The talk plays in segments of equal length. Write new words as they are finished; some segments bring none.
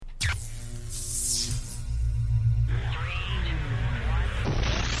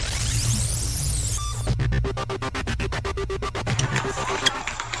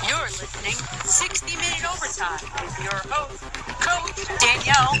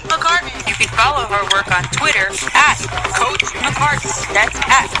Danielle McCartan. You can follow her work on Twitter at Coach McCartan. That's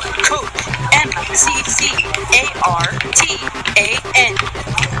at Coach McCartan.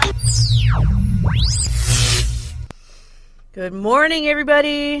 Good morning,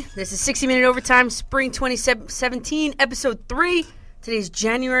 everybody. This is 60 Minute Overtime, Spring 2017, Episode 3. Today's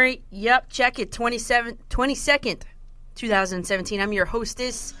January, check it, 22nd, 2017. I'm your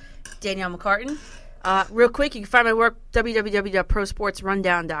hostess, Danielle McCartan. Real quick, you can find my work,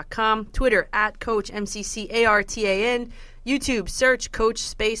 www.prosportsrundown.com, Twitter, at Coach MCCARTAN, YouTube, search Coach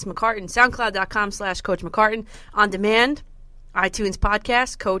Space McCartan, SoundCloud.com/Coach McCartan, on demand, iTunes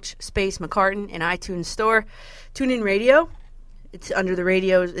podcast, Coach Space McCartan, and iTunes Store. TuneIn Radio, it's under the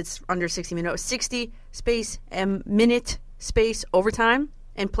radio, it's under 60 Minute, 60 space minute space overtime,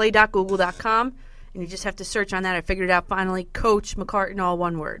 and play.google.com, and you just have to search on that. I figured it out finally, Coach McCartan, all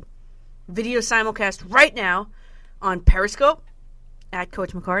one word. Video simulcast right now on Periscope at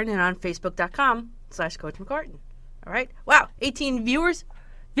Coach McCartan and on Facebook.com/Coach McCartan. All right. Wow. 18 viewers.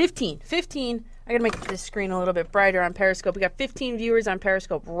 15. I got to make this screen a little bit brighter on Periscope. We got 15 viewers on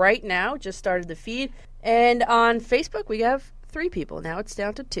Periscope right now. Just started the feed. And on Facebook, we have 3 people. Now it's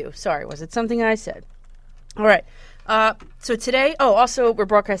down to 2. Sorry, was it something I said? All right. So today, also we're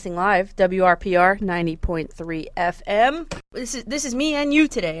broadcasting live, WRPR 90.3 FM. This is me and you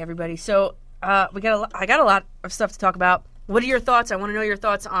today, everybody. So I got a lot of stuff to talk about. What are your thoughts? I want to know your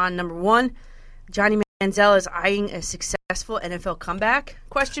thoughts on number 1. Johnny Manziel is eyeing a successful NFL comeback? ?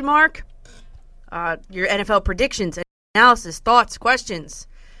 Your NFL predictions, analysis, thoughts, questions.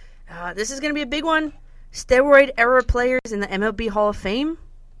 This is going to be a big one. Steroid era players in the MLB Hall of Fame.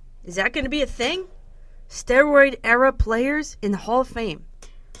 Is that going to be a thing? Steroid era players in the Hall of Fame.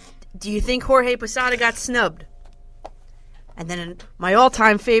 Do you think Jorge Posada got snubbed? And then my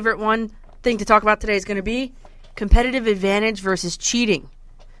all-time favorite one thing to talk about today is going to be competitive advantage versus cheating.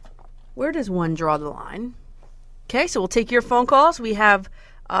 Where does one draw the line? Okay, so we'll take your phone calls. We have,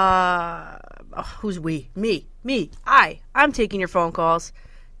 who's we? Me. I'm taking your phone calls.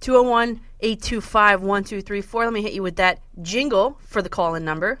 201-825-1234. Let me hit you with that jingle for the call-in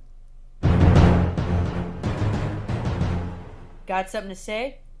number. Got something to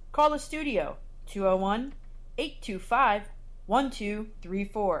say? Call the studio,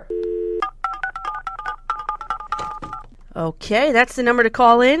 201-825-1234. Okay, that's the number to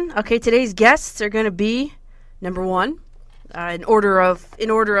call in. Okay, today's guests are going to be, number 1, in order of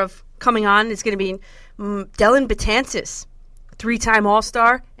coming on, it's going to be Dellin Betances, 3-time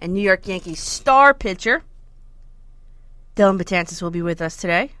All-Star and New York Yankees star pitcher. Dellin Betances will be with us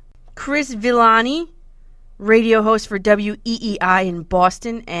today. Chris Villani, radio host for WEEI in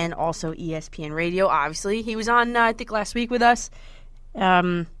Boston and also ESPN Radio, obviously. He was on, I think, last week with us.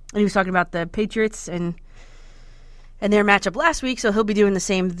 And he was talking about the Patriots and their matchup last week, so he'll be doing the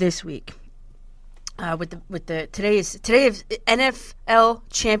same this week. Today is NFL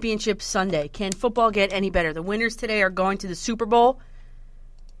Championship Sunday. Can football get any better? The winners today are going to the Super Bowl.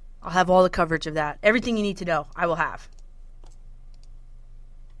 I'll have all the coverage of that. Everything you need to know, I will have.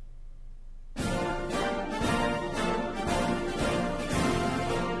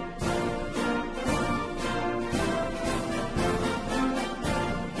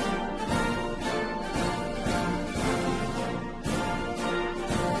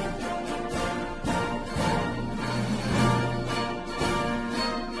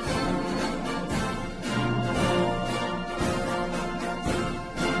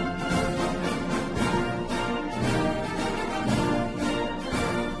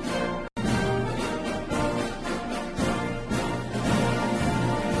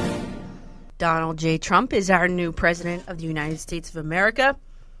 Donald J. Trump is our new president of the United States of America.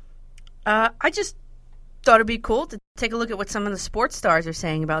 I just thought it'd be cool to take a look at what some of the sports stars are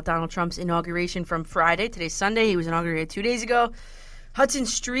saying about Donald Trump's inauguration from Friday. Today's Sunday. He was inaugurated 2 days ago. Hudson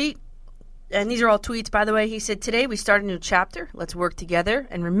Street, and these are all tweets, by the way. He said, "Today we start a new chapter. Let's work together.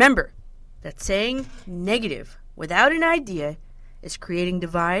 And remember that saying negative without an idea is creating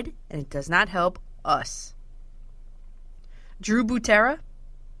divide, and it does not help us." Drew Butera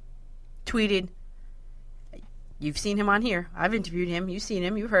tweeted, you've seen him on here. I've interviewed him. You've seen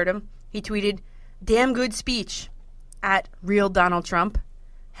him. You've heard him. He tweeted, "Damn good speech," at Real Donald Trump.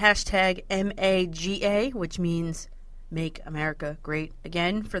 Hashtag MAGA, which means Make America Great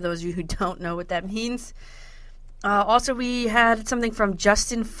Again, for those of you who don't know what that means. Also, we had something from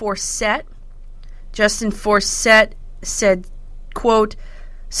Justin Forsett. Justin Forsett said, quote,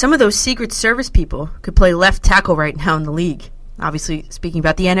 "Some of those Secret Service people could play left tackle right now in the league." Obviously, speaking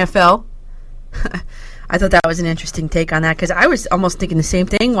about the NFL. I thought that was an interesting take on that, because I was almost thinking the same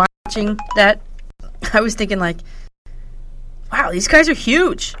thing watching that. I was thinking, like, wow, these guys are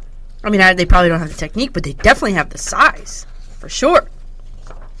huge. I mean, they probably don't have the technique, but they definitely have the size, for sure.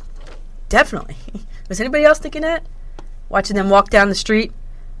 Definitely. Was anybody else thinking that? Watching them walk down the street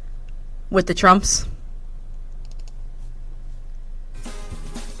with the Trumps?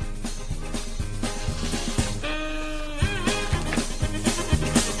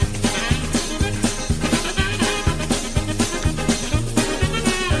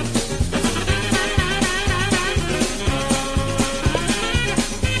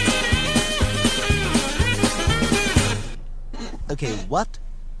 Okay, what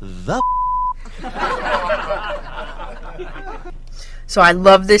the So I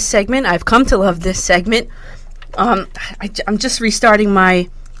love this segment. I've come to love this segment. I'm just restarting my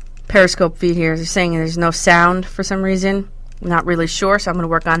Periscope feed here. They're saying there's no sound for some reason. I'm not really sure, so I'm going to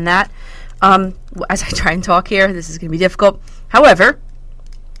work on that. As I try and talk here, this is going to be difficult. However,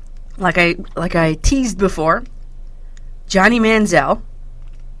 like I teased before, Johnny Manziel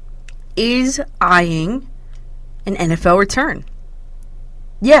is eyeing an NFL return.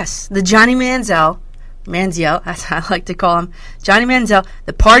 Yes, the Johnny Manziel, as I like to call him, Johnny Manziel,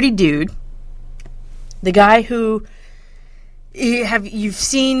 the party dude, the guy who you've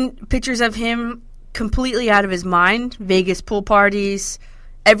seen pictures of him completely out of his mind, Vegas pool parties,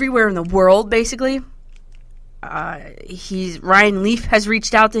 everywhere in the world, basically. Ryan Leaf has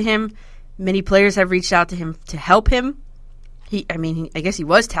reached out to him. Many players have reached out to him to help him. I guess he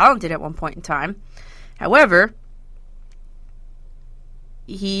was talented at one point in time. However,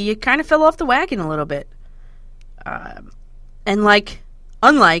 he kind of fell off the wagon a little bit. And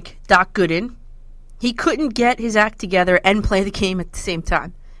unlike Doc Gooden, he couldn't get his act together and play the game at the same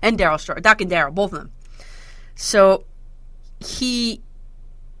time. And Darryl Stroh, Doc and Darryl, both of them. So he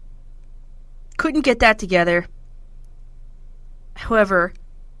couldn't get that together. However,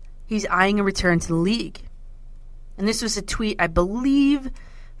 he's eyeing a return to the league. And this was a tweet, I believe,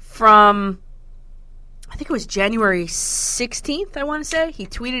 from, I think it was January 16th, I want to say. He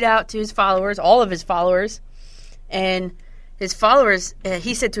tweeted out to his followers, all of his followers, and his followers,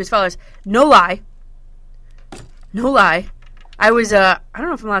 he said to his followers, no lie, I was I don't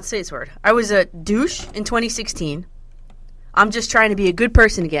know if I'm allowed to say this word, I was a douche in 2016. I'm just trying to be a good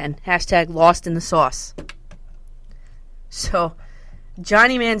person again. # lost in the sauce. So,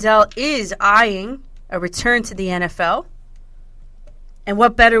 Johnny Manziel is eyeing a return to the NFL. And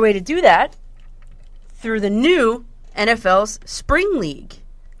what better way to do that through the new NFL's Spring League.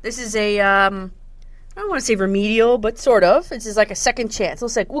 This is a, I don't want to say remedial, but sort of. This is like a second chance.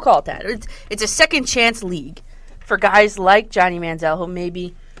 We'll call it that. It's a second chance league for guys like Johnny Manziel who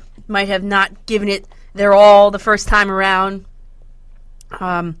maybe might have not given it their all the first time around.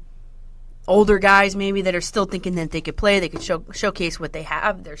 Older guys maybe that are still thinking that they could play. They could showcase what they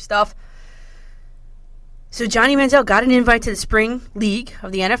have, their stuff. So Johnny Manziel got an invite to the Spring League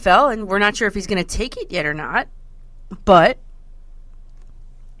of the NFL, and we're not sure if he's going to take it yet or not. But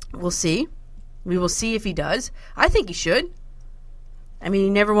we'll see. We will see if he does. I think he should. I mean, you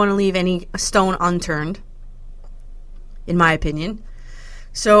never want to leave any stone unturned, in my opinion.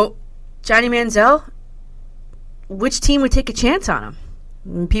 So Johnny Manziel, which team would take a chance on him?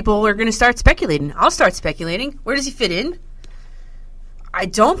 And people are going to start speculating. I'll start speculating. Where does he fit in? I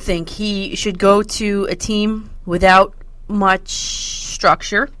don't think he should go to a team without much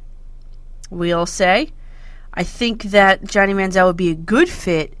structure, we'll say. I think that Johnny Manziel would be a good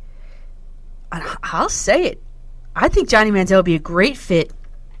fit. I'll say it. I think Johnny Manziel would be a great fit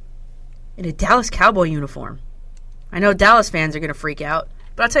in a Dallas Cowboy uniform. I know Dallas fans are going to freak out,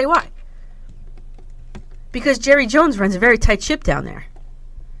 but I'll tell you why. Because Jerry Jones runs a very tight ship down there.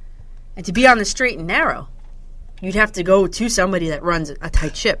 And to be on the straight and narrow, you'd have to go to somebody that runs a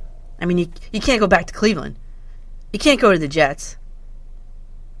tight ship. I mean, you can't go back to Cleveland. You can't go to the Jets.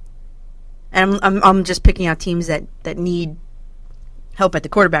 And I'm just picking out teams that need help at the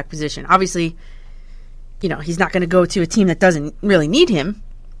quarterback position. Obviously, he's not going to go to a team that doesn't really need him.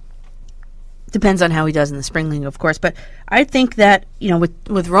 Depends on how he does in the Spring League, of course. But I think that,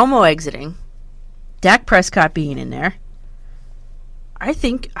 with Romo exiting, Dak Prescott being in there, I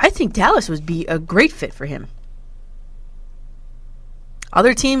think Dallas would be a great fit for him.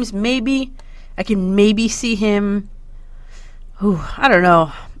 Other teams, maybe. I can maybe see him. I don't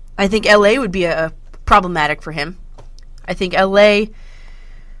know. I think LA would be a problematic for him. I think LA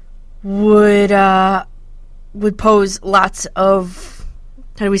would pose lots of,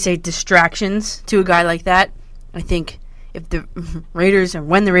 distractions to a guy like that. I think if the Raiders, or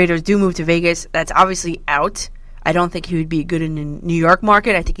when the Raiders do move to Vegas, that's obviously out. I don't think he would be good in the New York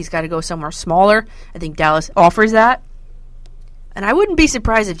market. I think he's got to go somewhere smaller. I think Dallas offers that. And I wouldn't be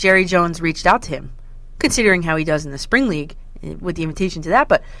surprised if Jerry Jones reached out to him, considering how he does in the Spring League with the invitation to that.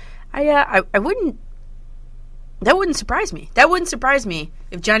 But I wouldn't. That wouldn't surprise me. That wouldn't surprise me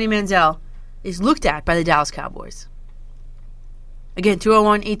if Johnny Manziel is looked at by the Dallas Cowboys. Again,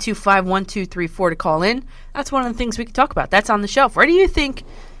 201-825-1234 to call in. That's one of the things we could talk about. That's on the shelf. Where do you think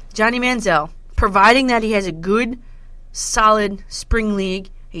Johnny Manziel, providing that he has a good, solid spring league,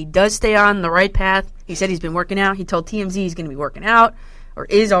 he does stay on the right path. He said he's been working out. He told TMZ he's going to be working out or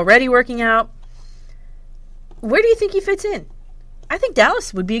is already working out. Where do you think he fits in? I think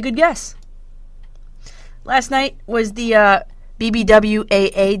Dallas would be a good guess. Last night was the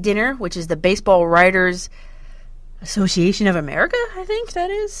BBWAA dinner, which is the Baseball Writers Association of America, I think that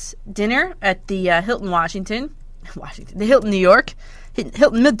is. Dinner at the Hilton, the Hilton, New York.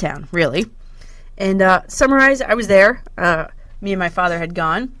 Hilton Midtown, really. And summarize, I was there. Me and my father had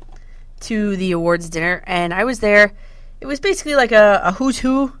gone to the awards dinner, and I was there. It was basically like a who's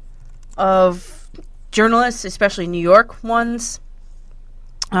who of journalists, especially New York ones.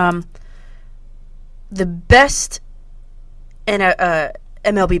 The best and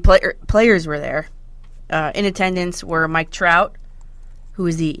MLB players were there. In attendance were Mike Trout, who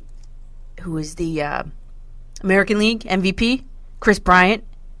is the American League MVP, Chris Bryant,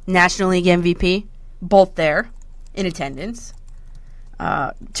 National League MVP, both there in attendance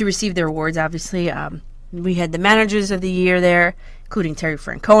to receive their awards. Obviously, we had the managers of the year there, including Terry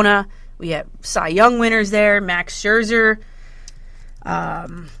Francona. We had Cy Young winners there, Max Scherzer.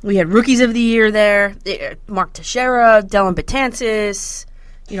 We had rookies of the year there, Mark Teixeira, Dellin Betances,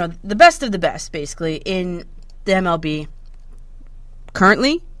 the best of the best, basically, in the MLB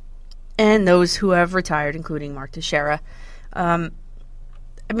currently, and those who have retired, including Mark Teixeira. The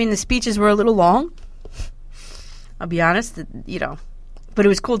speeches were a little long, I'll be honest, but it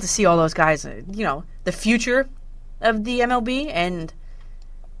was cool to see all those guys, the future of the MLB and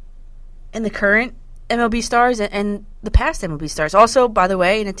the current MLB stars and the past MLB stars. Also, by the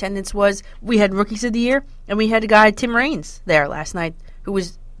way, in attendance we had Rookies of the Year, and we had a guy, Tim Raines, there last night, who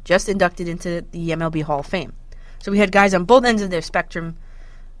was just inducted into the MLB Hall of Fame. So we had guys on both ends of their spectrum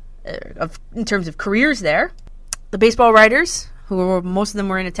in terms of careers there. The baseball writers, most of them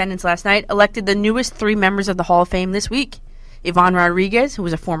were in attendance last night, elected the newest 3 members of the Hall of Fame this week. Ivan Rodriguez, who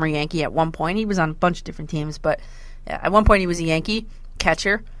was a former Yankee at one point. He was on a bunch of different teams, but at one point he was a Yankee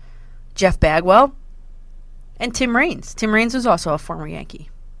catcher. Jeff Bagwell. And Tim Raines. Tim Raines was also a former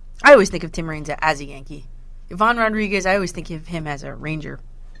Yankee. I always think of Tim Raines as a Yankee. Ivan Rodriguez, I always think of him as a Ranger.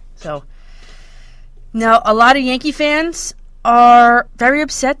 So, now, a lot of Yankee fans are very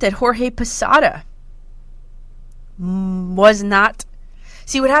upset that Jorge Posada was not...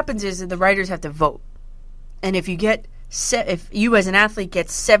 See, what happens is that the writers have to vote. And if you as an athlete get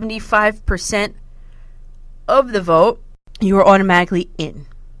 75% of the vote, you are automatically in.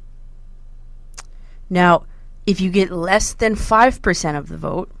 Now, if you get less than 5% of the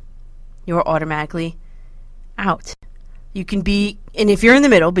vote, you're automatically out. You can be, and if you're in the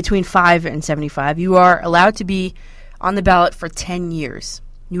middle, between 5 and 75, you are allowed to be on the ballot for 10 years.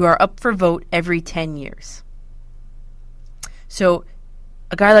 You are up for vote every 10 years. So,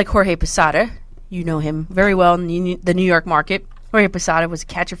 a guy like Jorge Posada, you know him very well in the New York market. Jorge Posada was a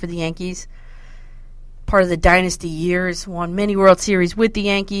catcher for the Yankees, part of the dynasty years, won many World Series with the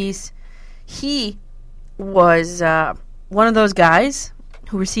Yankees. He was one of those guys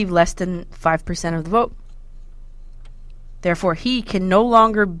who received less than 5% of the vote. Therefore, he can no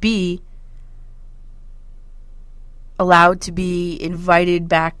longer be allowed to be invited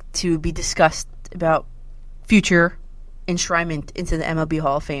back to be discussed about future enshrinement into the MLB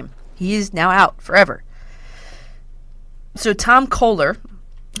Hall of Fame. He is now out forever. So Tom Kohler,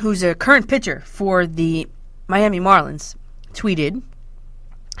 who's a current pitcher for the Miami Marlins, tweeted,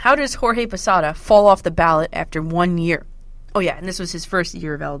 "How does Jorge Posada fall off the ballot after 1 year?" Oh yeah, and this was his first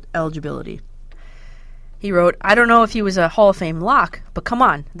year of eligibility. He wrote, "I don't know if he was a Hall of Fame lock, but come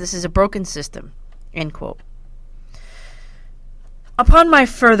on, this is a broken system." End quote. Upon my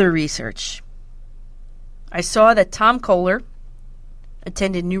further research, I saw that Tom Kohler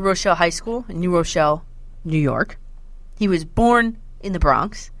attended New Rochelle High School in New Rochelle, New York. He was born in the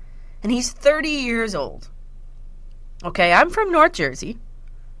Bronx, and he's 30 years old. Okay, I'm from North Jersey.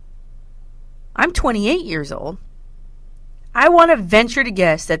 I'm 28 years old. I want to venture to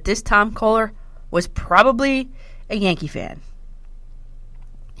guess that this Tom Kohler was probably a Yankee fan.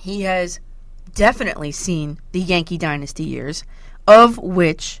 He has definitely seen the Yankee dynasty years, of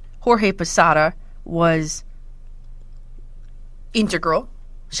which Jorge Posada was integral,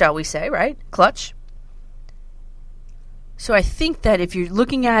 shall we say, right? Clutch. So I think that if you're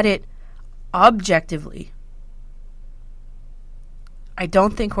looking at it objectively, I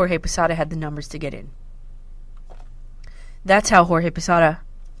don't think Jorge Posada had the numbers to get in. That's how Jorge Posada,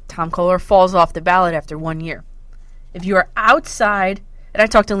 Tom Kohler, falls off the ballot after 1 year. If you are outside, and I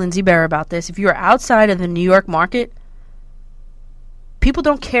talked to Lindsey Bear about this, if you are outside of the New York market, people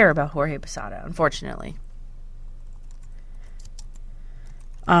don't care about Jorge Posada, unfortunately.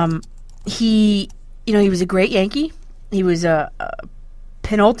 He was a great Yankee. He was a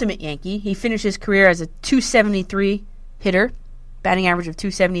penultimate Yankee. He finished his career as a .273 hitter, batting average of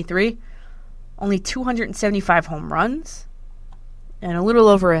 .273, only 275 home runs, and a little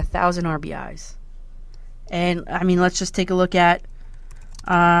over 1,000 RBIs. And, let's just take a look at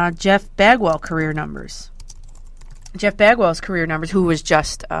Jeff Bagwell career numbers. Jeff Bagwell's career numbers, who was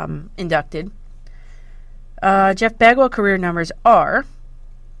just inducted. Jeff Bagwell career numbers are,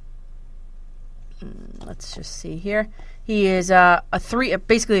 let's just see here. He is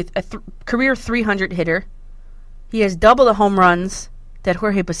basically a career 300 hitter. He has double the home runs that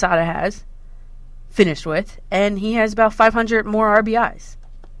Jorge Posada has finished with, and he has about 500 more RBIs.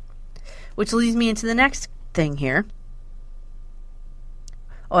 Which leads me into the next thing here.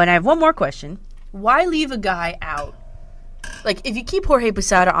 Oh, and I have one more question. Why leave a guy out? Like, if you keep Jorge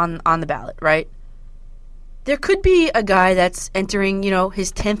Posada on the ballot, right? There could be a guy that's entering,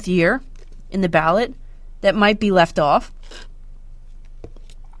 his 10th year in the ballot that might be left off.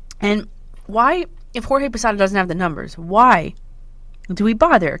 And why, if Jorge Posada doesn't have the numbers, why do we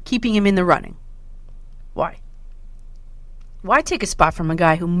bother keeping him in the running? Why? Why take a spot from a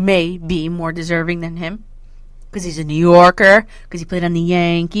guy who may be more deserving than him? Because he's a New Yorker, because he played on the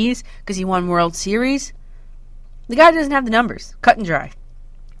Yankees, because he won World Series. The guy doesn't have the numbers. Cut and dry.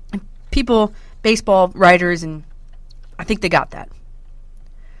 And people, baseball writers, and I think they got that.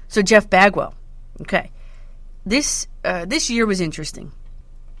 So Jeff Bagwell. Okay. This year was interesting.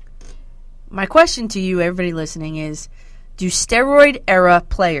 My question to you, everybody listening, is, do steroid-era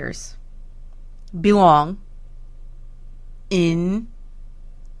players belong in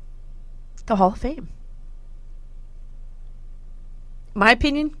the Hall of Fame? My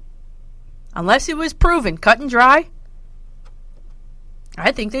opinion, unless it was proven cut and dry,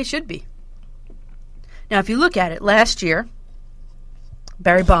 I think they should be. Now, if you look at it, last year,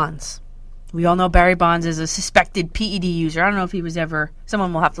 Barry Bonds. We all know Barry Bonds is a suspected PED user. I don't know if he was ever,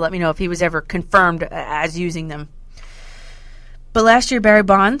 someone will have to let me know if he was ever confirmed as using them. But last year, Barry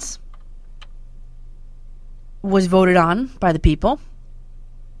Bonds was voted on by the people.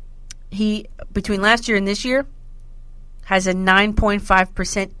 He, between last year and this year, has a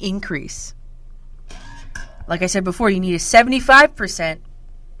 9.5% increase. Like I said before, you need a 75%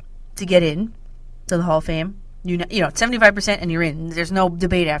 to get in to the Hall of Fame. 75% and you're in. There's no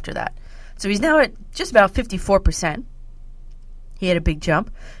debate after that. So he's now at just about 54%. He had a big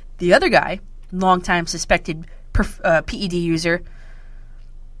jump. The other guy, longtime suspected PED user,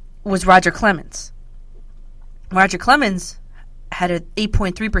 was Roger Clemens. Roger Clemens had an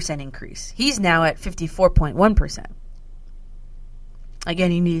 8.3% increase. He's now at 54.1%.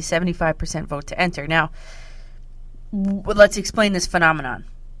 Again, you need a 75% vote to enter. Now, let's explain this phenomenon.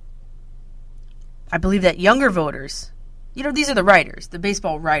 I believe that younger voters, these are the writers, the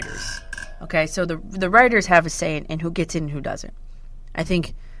baseball writers. Okay, so the writers have a say in who gets in and who doesn't. I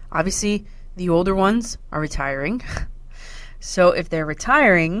think, obviously, the older ones are retiring. So if they're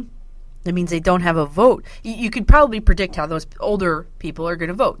retiring, that means they don't have a vote. You could probably predict how those older people are going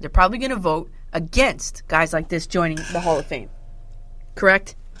to vote. They're probably going to vote against guys like this joining the Hall of Fame.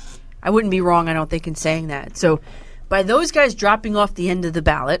 Correct? I wouldn't be wrong, I don't think, in saying that. So by those guys dropping off the end of the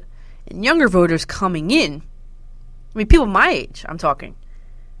ballot and younger voters coming in, people my age, I'm talking,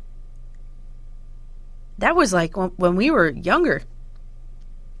 that was like when we were younger.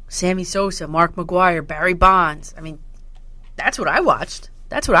 Sammy Sosa, Mark McGwire, Barry Bonds. That's what I watched.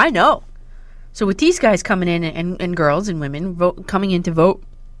 That's what I know. So with these guys coming in and girls and women coming in to vote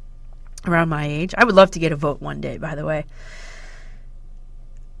around my age, I would love to get a vote one day, by the way.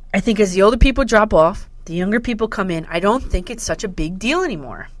 I think as the older people drop off, the younger people come in, I don't think it's such a big deal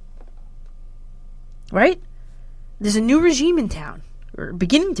anymore. Right? There's a new regime in town. Or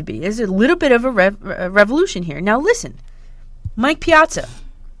beginning to be. There's a little bit of a revolution here. Now listen, Mike Piazza,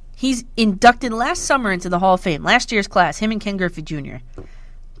 he's inducted last summer into the Hall of Fame, last year's class, him and Ken Griffey Jr.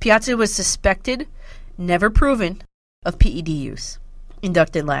 Piazza was suspected, never proven, of PED use,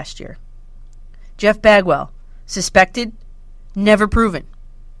 inducted last year. Jeff Bagwell, suspected, never proven.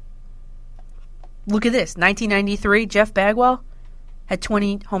 Look at this, 1993, Jeff Bagwell had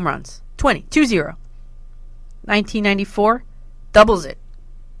 20 home runs, 20. 1994, doubles it.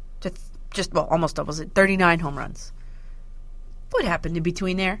 Almost doubles it. 39 home runs. What happened in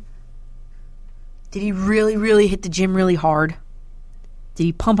between there? Did he really, really hit the gym really hard? Did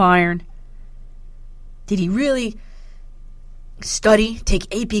he pump iron? Did he really study,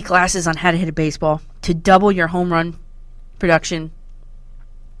 take AP classes on how to hit a baseball to double your home run production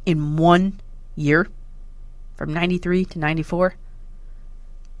in 1 year from 93 to 94?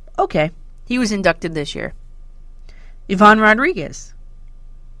 Okay, he was inducted this year. Ivan Rodriguez,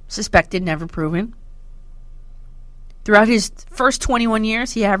 suspected, never proven. Throughout his first 21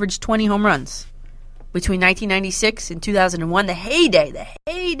 years, he averaged 20 home runs. Between 1996 and 2001, the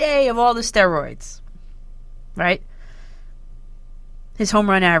heyday of all the steroids, right? His home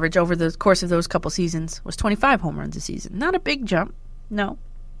run average over the course of those couple seasons was 25 home runs a season. Not a big jump, no.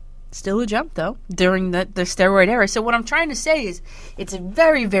 Still a jump, though, during the steroid era. So what I'm trying to say is it's a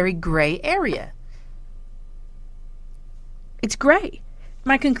very, very gray area. It's gray.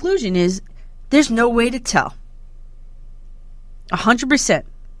 My conclusion is there's no way to tell 100%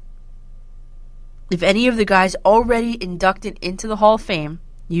 if any of the guys already inducted into the Hall of Fame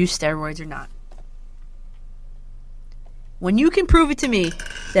use steroids or not. When you can prove it to me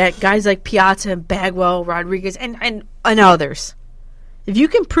that guys like Piazza, Bagwell, Rodriguez, and others, if you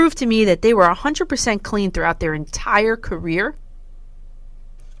can prove to me that they were 100% clean throughout their entire career,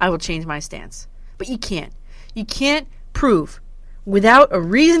 I will change my stance. But you can't. You can't prove without a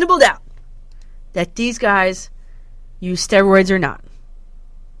reasonable doubt that these guys use steroids or not.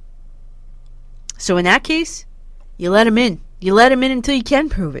 So in that case, you let them in. You let them in until you can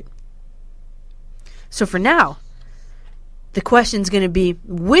prove it. So for now, the question's going to be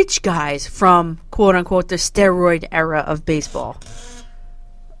which guys from, quote unquote, the steroid era of baseball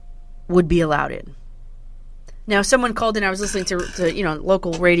would be allowed in. Now, someone called in. I was listening to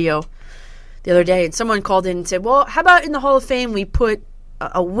local radio the other day, and someone called in and said, well, how about in the Hall of Fame we put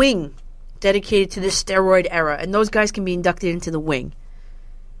a wing dedicated to the steroid era, and those guys can be inducted into the wing.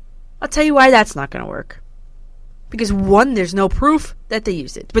 I'll tell you why that's not going to work. Because, one, there's no proof that they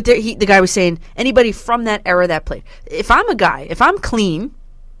used it. But the guy was saying anybody from that era that played. If I'm a guy, if I'm clean,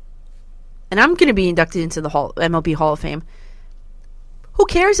 and I'm going to be inducted into the MLB Hall of Fame, who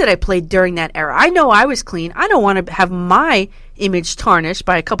cares that I played during that era? I know I was clean. I don't want to have my image tarnished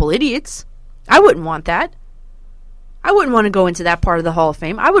by a couple idiots. I wouldn't want that. I wouldn't want to go into that part of the Hall of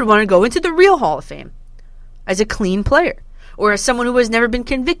Fame. I would want to go into the real Hall of Fame as a clean player or as someone who has never been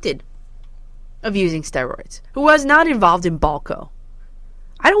convicted of using steroids, who was not involved in Balco.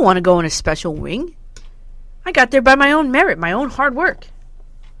 I don't want to go in a special wing. I got there by my own merit, my own hard work.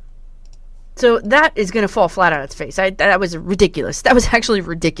 So that is going to fall flat on its face. That was ridiculous. That was actually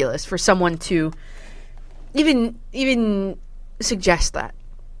ridiculous for someone to even suggest that.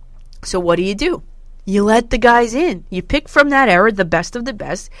 So what do? You let the guys in. You pick from that era the best of the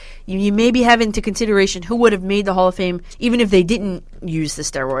best. You maybe have into consideration who would have made the Hall of Fame even if they didn't use the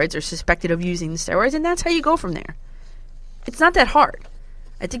steroids or suspected of using the steroids, and that's how you go from there. It's not that hard.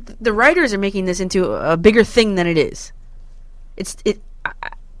 I think the writers are making this into a bigger thing than it is.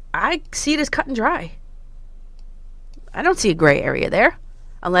 I see it as cut and dry. I don't see a gray area there.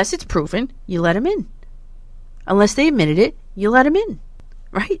 Unless it's proven, you let them in. Unless they admitted it, you let them in.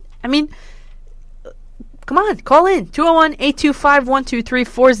 Right? I mean, come on, call in.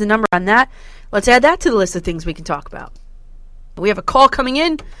 201-825-1234 is the number on that. Let's add that to the list of things we can talk about. We have a call coming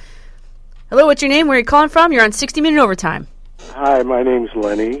in. Hello, what's your name? Where are you calling from? You're on 60 Minute Overtime. Hi, my name's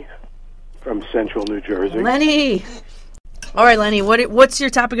Lenny from Central New Jersey. Lenny. All right, Lenny, what's your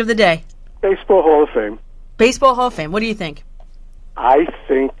topic of the day? Baseball Hall of Fame. Baseball Hall of Fame. What do you think? I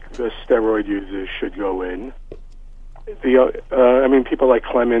think the steroid users should go in. People like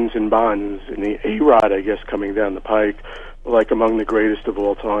Clemens and Bonds and the A-Rod, I guess, coming down the pike, were like among the greatest of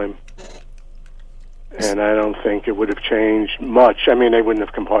all time. And I don't think it would have changed much. I mean, they wouldn't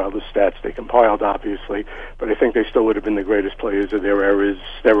have compiled the stats they compiled, obviously, but I think they still would have been the greatest players of their eras,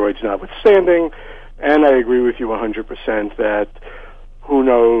 steroids notwithstanding. And I agree with you 100% that who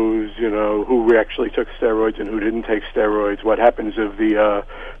knows, who actually took steroids and who didn't take steroids. What happens if the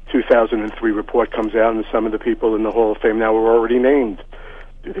 2003 report comes out and some of the people in the Hall of Fame now are already named?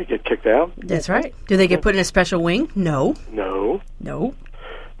 Do they get kicked out? That's right. Do they get put in a special wing? No.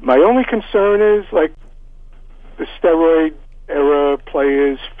 My only concern is, like, the steroid era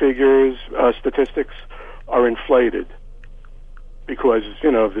players' figures, statistics are inflated because,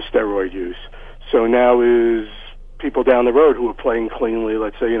 of the steroid use. So now is people down the road who are playing cleanly,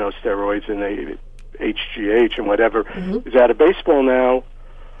 let's say, steroids and HGH and whatever, is out of baseball now.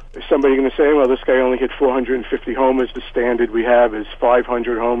 Is somebody going to say, well, this guy only hit 450 homers. The standard we have is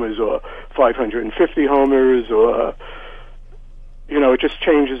 500 homers or 550 homers or, it just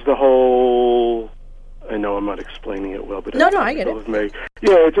changes the whole... I know I'm not explaining it well, but... No, I get it.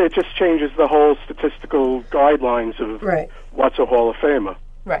 Yeah, it just changes the whole statistical guidelines of what's a Hall of Famer.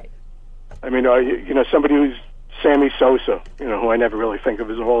 Right. I mean, somebody who's Sammy Sosa, who I never really think of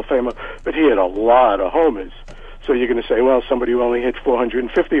as a Hall of Famer, but he had a lot of homers. So you're going to say, well, somebody who only hit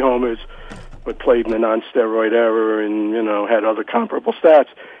 450 homers but played in a non-steroid era and, had other comparable stats,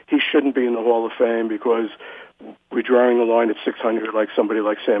 he shouldn't be in the Hall of Fame because we're drawing the line at 600 like somebody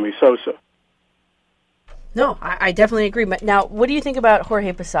like Sammy Sosa. No, I definitely agree. But now, what do you think about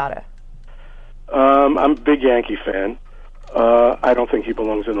Jorge Posada? I'm a big Yankee fan. I don't think he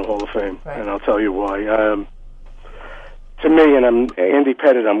belongs in the Hall of Fame, and I'll tell you why. To me, and Andy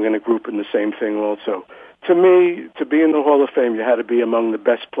Pettitte, I'm going to group in the same thing also. To me, to be in the Hall of Fame, you had to be among the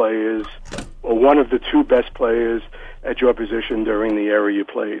best players or one of the two best players at your position during the era you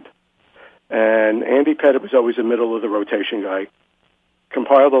played. And Andy Pettitte was always a middle-of-the-rotation guy,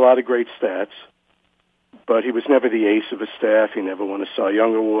 compiled a lot of great stats, but he was never the ace of his staff. He never won a Cy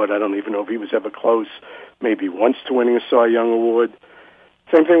Young Award. I don't even know if he was ever close, maybe once to winning a Cy Young Award.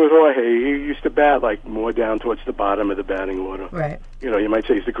 Same thing with Jorge. He used to bat more down towards the bottom of the batting order. Right. You might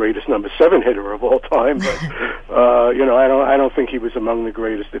say he's the greatest number 7 hitter of all time, but I don't think he was among the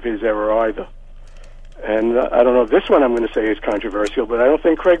greatest of his era either. And I don't know if this one I'm going to say is controversial, but I don't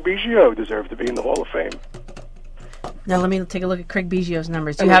think Craig Biggio deserved to be in the Hall of Fame. Now let me take a look at Craig Biggio's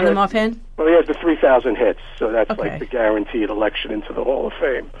numbers. Do you have them offhand? Well, he has the 3,000 hits, so that's like the guaranteed election into the Hall of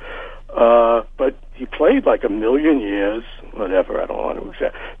Fame. But he played like a million years, whatever, I don't want to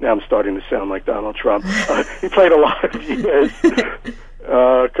exact. Now I'm starting to sound like Donald Trump. He played a lot of years,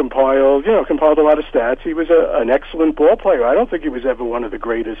 compiled a lot of stats. He was an excellent ball player. I don't think he was ever one of the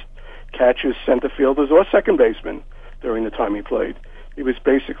greatest catchers, center fielders, or second basemen during the time he played. He was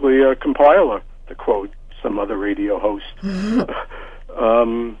basically a compiler, to quote some other radio host.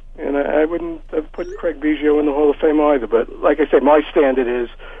 And I wouldn't have put Craig Biggio in the Hall of Fame either. But like I said, my standard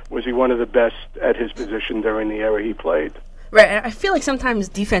was he one of the best at his position during the era he played? Right. I feel like sometimes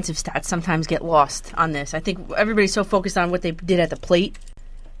defensive stats sometimes get lost on this. I think everybody's so focused on what they did at the plate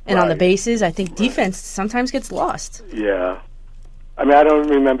and on the bases. I think defense sometimes gets lost. Yeah. I mean, I don't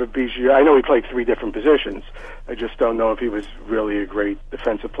remember Biggio. I know he played 3 different positions. I just don't know if he was really a great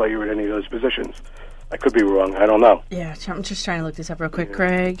defensive player at any of those positions. I could be wrong. I don't know. Yeah, I'm just trying to look this up real quick. Yeah.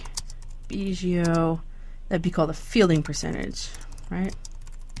 Craig Biggio, that'd be called a fielding percentage, right?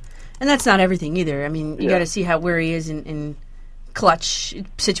 And that's not everything either. I mean, you got to see where he is in clutch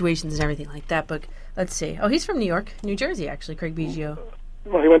situations and everything like that. But let's see. Oh, he's from New Jersey, actually, Craig Biggio.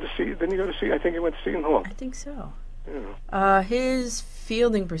 Well, he went to see. Didn't he go to see? I think he went to Seton Hall. I think so. Yeah. His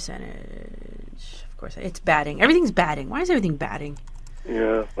fielding percentage, of course, it's batting. Everything's batting. Why is everything batting?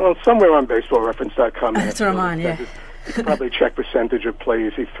 Yeah. Well, somewhere on BaseballReference.com. That's what I'm on, yeah. You can probably check percentage of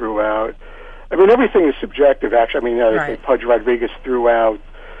plays he threw out. I mean, everything is subjective, actually. I mean, Pudge Rodriguez threw out,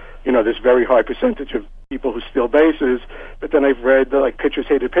 this very high percentage of people who steal bases, but then I've read that, pitchers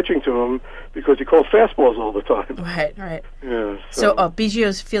hated pitching to him because he called fastballs all the time. Right. Yeah. So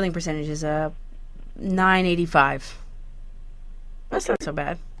Biggio's fielding percentage is 985. That's not so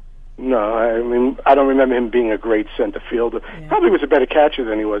bad. No, I mean, I don't remember him being a great center fielder. Yeah. Probably was a better catcher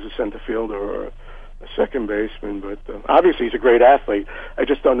than he was a center fielder or a second baseman, but obviously he's a great athlete. I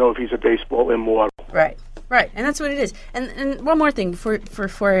just don't know if he's a baseball immortal. Right, and that's what it is. And one more thing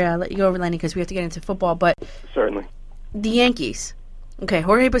before I let you go over, Lenny, because we have to get into football, but certainly. The Yankees. Okay,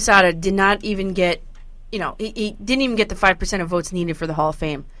 Jorge Posada did not even get, he didn't even get the 5% of votes needed for the Hall of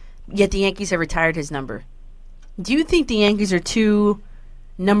Fame, yet the Yankees have retired his number. Do you think the Yankees are too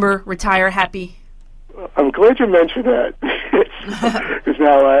retire happy? I'm glad you mentioned that. Because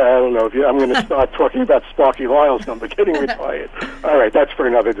now, I don't know, I'm going to start talking about Sparky Lyle's number getting retired. All right, that's for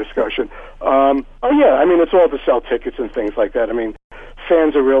another discussion. I mean, it's all to sell tickets and things like that. I mean,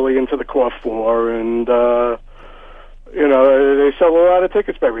 fans are really into the Core 4, and, they sell a lot of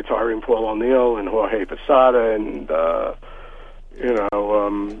tickets by retiring Paul O'Neill and Jorge Posada, and,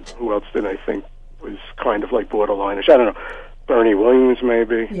 who else did I think was kind of like borderline-ish? I don't know. Bernie Williams,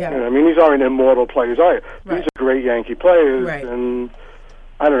 maybe. Yeah. I mean, these aren't immortal players either. These are great Yankee players, and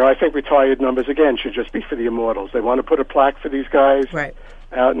I don't know. I think retired numbers, again, should just be for the immortals. They want to put a plaque for these guys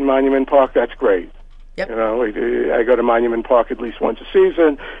out in Monument Park. That's great. Yep. I go to Monument Park at least once a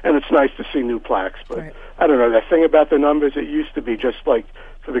season, and it's nice to see new plaques. But I don't know. That thing about the numbers, it used to be just like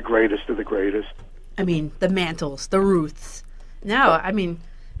for the greatest of the greatest. I mean, the Mantles, the Ruths. Now, I mean...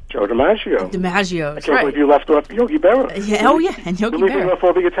 Joe DiMaggio. I can't believe you left off Yogi Berra. Yeah, and Yogi Berra. You're leaving off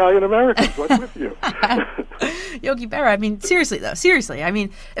all the Italian Americans. What's with you? Yogi Berra. I mean, seriously. I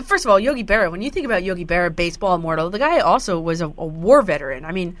mean, first of all, Yogi Berra. When you think about Yogi Berra, baseball immortal, the guy also was a war veteran.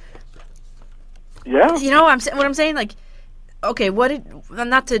 I mean, yeah. What I'm saying, like, okay,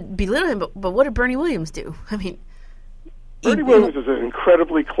 not to belittle him, but what did Bernie Williams do? I mean, Bernie Williams is an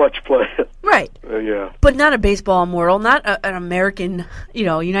incredibly clutch player. Right. Yeah. But not a baseball immortal, not an American,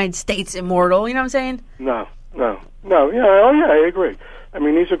 United States immortal. You know what I'm saying? No. Yeah. Oh, yeah. I agree. I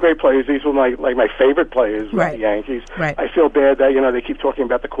mean, these are great players. These were my favorite players with the Yankees. Right. I feel bad that they keep talking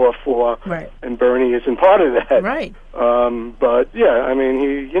about the core four, right, and Bernie isn't part of that. Right. But yeah, I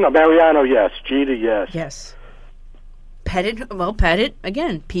mean, he, Mariano, yes. Jeter, yes. Yes. Pettit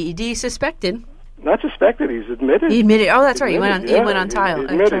again. PED suspected. Not suspected. He's admitted. He admitted. Oh, that's right. He went on trial. He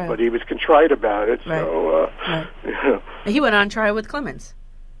admitted, but he was contrite about it. Right. So, right. He went on trial with Clemens.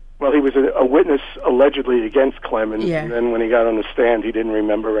 Well, he was a witness allegedly against Clemens, yeah. And then when he got on the stand, he didn't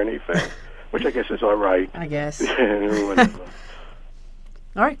remember anything, which I guess is all right. I guess. All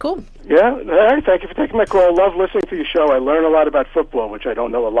right, cool. Yeah, all right, thank you for taking my call. I love listening to your show. I learn a lot about football, which I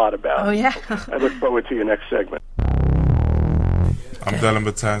don't know a lot about. Oh, yeah. I look forward to your next segment. I'm Dellin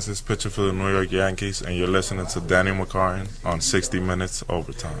Betances, pitcher for the New York Yankees, and you're listening to Danny McCartan on 60 Minutes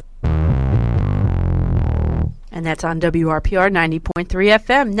Overtime. And that's on WRPR 90.3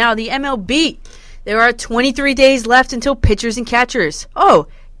 FM. Now, the MLB. There are 23 days left until pitchers and catchers. Oh,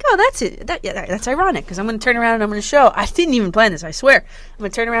 that's it. That's ironic because I'm going to turn around and I'm going to show. I didn't even plan this, I swear. I'm going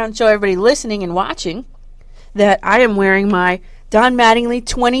to turn around and show everybody listening and watching that I am wearing my Don Mattingly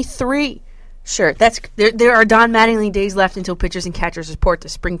 23 shirt. There are Don Mattingly days left until pitchers and catchers report to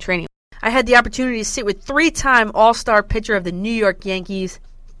spring training. I had the opportunity to sit with three-time All-Star pitcher of the New York Yankees,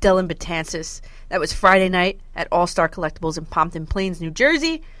 Dellin Betances. That was Friday night at All-Star Collectibles in Pompton Plains, New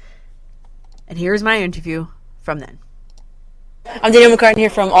Jersey. And here's my interview from then. I'm Daniel McCartan here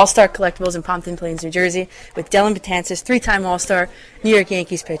from All-Star Collectibles in Pompton Plains, New Jersey, with Dellin Betances, three-time All-Star New York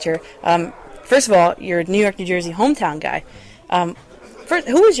Yankees pitcher. First of all, you're a New York, New Jersey hometown guy. First,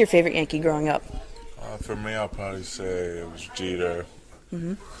 who was your favorite Yankee growing up? For me, I'll probably say it was Jeter,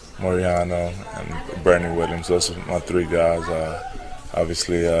 Mariano, and Bernie Williams. Those are my three guys.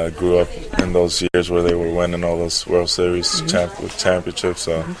 Obviously, grew up in those years where they were winning all those World Series with championships.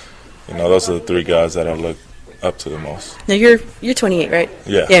 So, those are the three guys that I look up to the most. Now, you're 28, right?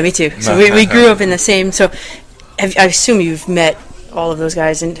 Yeah. Yeah, me too. So we grew up in the same. So I assume you've met all of those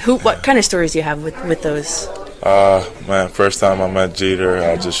guys. And what kind of stories do you have with those? Man, first time I met Jeter,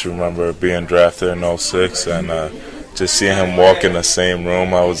 I just remember being drafted in 2006 and just seeing him walk in the same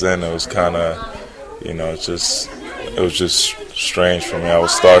room I was in. It was kind of, it was just strange for me. I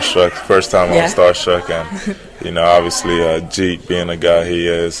was starstruck. First time I was starstruck, and obviously Jeet, being the guy he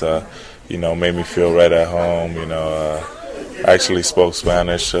is, made me feel right at home. I actually spoke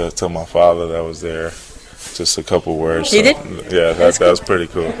Spanish to my father that was there, just a couple words. You did? Yeah, that was pretty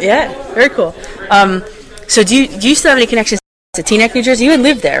cool. Yeah, very cool. So do you still have any connections to Teaneck, New Jersey? You had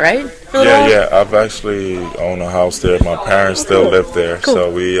lived there, right? Yeah. I've actually owned a house there. My parents still live there,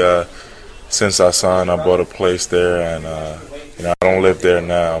 so we. Since I signed, I bought a place there, and I don't live there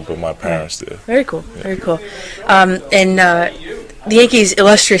now, but my parents do. Very cool, very cool. And the Yankees'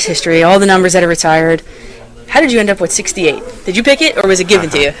 illustrious history, all the numbers that are retired. How did you end up with 68? Did you pick it, or was it given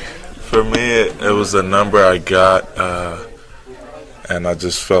to you? For me, it was a number I got, and I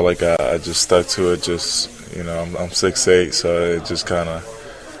just felt like I just stuck to it. I'm 6'8", so it just kind of,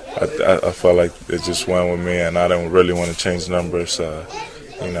 I felt like it just went with me, and I didn't really want to change numbers.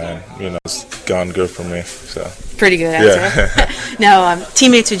 It's gone good for me. So pretty good answer. Yeah. Now,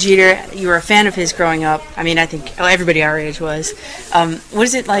 teammates with Jeter, you were a fan of his growing up. I mean, I think everybody our age was. What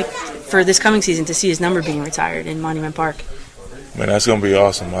is it like for this coming season to see his number being retired in Monument Park? Man, that's gonna be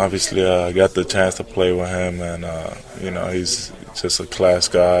awesome. Obviously, I got the chance to play with him, and he's just a class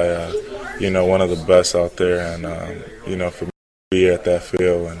guy. One of the best out there, and for me to be at that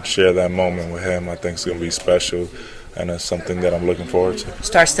field and share that moment with him, I think it's gonna be special. And it's something that I'm looking forward to.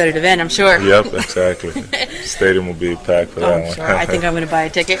 Star-studded event, I'm sure. Yep, exactly. Stadium will be packed for that one. Sure. I think I'm going to buy a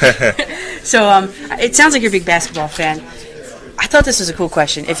ticket. So it sounds like you're a big basketball fan. I thought this was a cool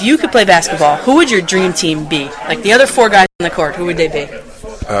question. If you could play basketball, who would your dream team be? Like the other four guys on the court, who would they be?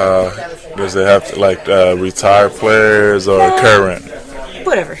 Does it have to, retired players or current?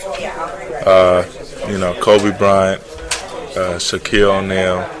 Whatever. Kobe Bryant, Shaquille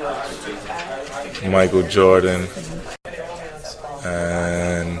O'Neal, Michael Jordan,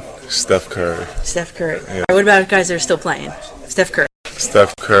 and Steph Curry. Steph Curry. Yeah. What about guys that are still playing? Steph Curry.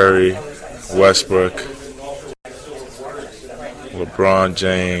 Steph Curry, Westbrook, LeBron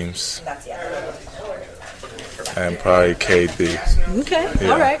James, and probably KD. Okay,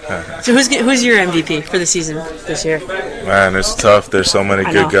 yeah. All right. So who's your MVP for the season this year? Man, it's tough. There's so many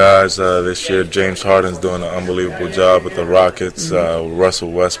good guys this year. James Harden's doing an unbelievable job with the Rockets.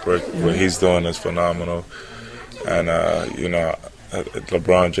 Russell Westbrook, what he's doing is phenomenal. And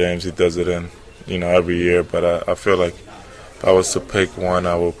LeBron James, he does it in every year. But I feel like if I was to pick one,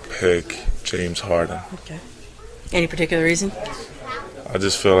 I would pick James Harden. Okay. Any particular reason? I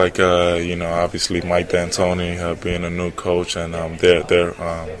just feel like, obviously Mike D'Antoni being a new coach, and they're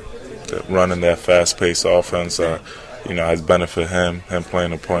running that fast-paced offense, has benefited him playing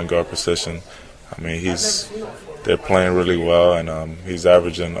the point guard position. I mean, they're playing really well, and he's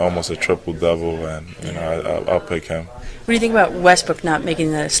averaging almost a triple-double, and, I'll pick him. What do you think about Westbrook not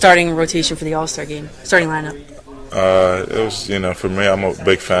making the starting rotation for the All-Star game, starting lineup? It was, for me, I'm a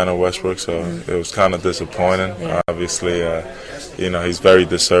big fan of Westbrook, so it was kind of disappointing. Yeah. Obviously, he's very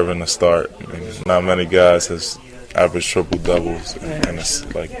deserving to start. I mean, not many guys has averaged triple-doubles, and it's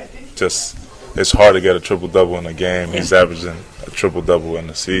it's hard to get a triple-double in a game. Yeah. He's averaging a triple-double in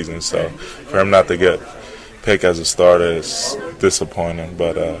the season, so for him not to get picked as a starter is disappointing.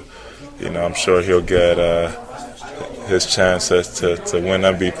 But, I'm sure he'll get his chances to win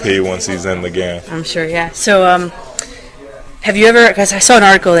MVP once he's in the game. I'm sure, yeah. So, have you ever, because I saw an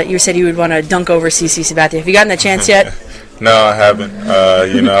article that you said you would want to dunk over CC Sabathia. Have you gotten the chance yet? No, I haven't.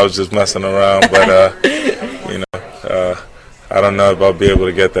 I was just messing around, but, I don't know if I'll be able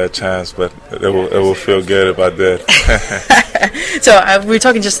to get that chance, but it will feel good if I did. So, we were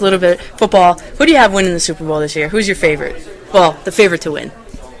talking just a little bit football. Who do you have winning the Super Bowl this year? Who's your favorite? Well, the favorite to win.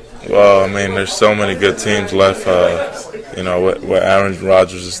 Well, I mean, there's so many good teams left. What Aaron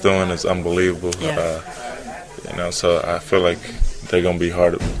Rodgers is doing is unbelievable. Yeah. So I feel like they're gonna be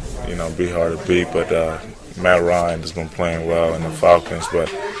hard to beat. But Matt Ryan has been playing well in the Falcons.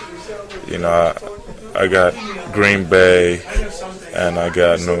 But I got Green Bay and I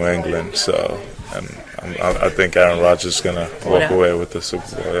got New England. So I think Aaron Rodgers is gonna walk away with the Super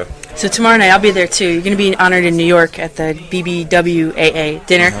Bowl. Yeah. So tomorrow night I'll be there too. You're going to be honored in New York at the BBWAA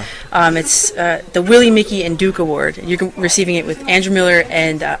dinner. It's the Willie, Mickey, and Duke Award. You're receiving it with Andrew Miller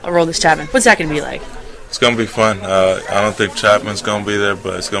and Aroldis Chapman. What's that going to be like? It's going to be fun. I don't think Chapman's going to be there,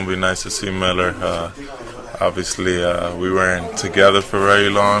 but it's going to be nice to see Miller. Obviously, we weren't together for very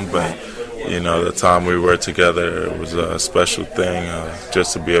long, but the time we were together, it was a special thing.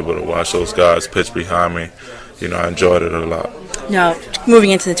 Just to be able to watch those guys pitch behind me, I enjoyed it a lot. Now, moving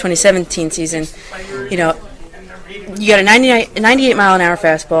into the 2017 season, you got a 98-mile-an-hour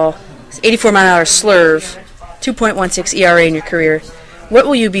fastball, 84-mile-an-hour slurve, 2.16 ERA in your career. What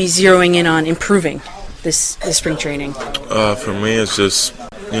will you be zeroing in on improving this spring training? For me, it's just,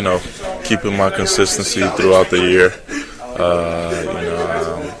 keeping my consistency throughout the year.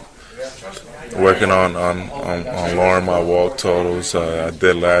 Working on lowering my walk totals. I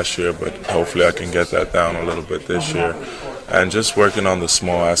did last year, but hopefully I can get that down a little bit this year. And just working on the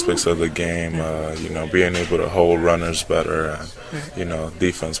small aspects of the game, being able to hold runners better, and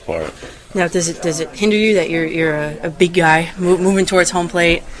defense part. Now, does it hinder you that you're a big guy moving towards home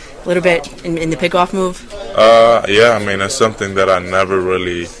plate a little bit in the pickoff move? Yeah, I mean that's something that I never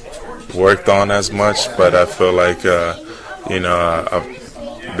really worked on as much, but I feel like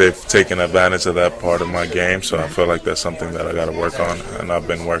they've taken advantage of that part of my game, so I feel like that's something that I got to work on, and I've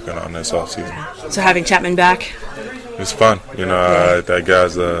been working on this offseason. So having Chapman back? It's fun. That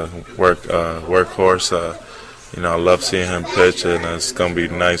guy's a workhorse. I love seeing him pitch, and it's going to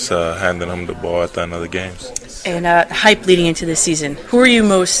be nice handing him the ball at the end of the games. And hype leading into this season.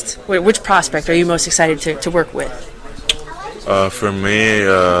 Which prospect are you most excited to work with? For me,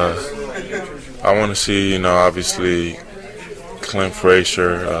 I want to see, obviously, Clint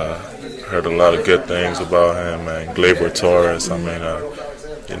Frazier. Heard a lot of good things about him, and Gleyber Torres. I mean,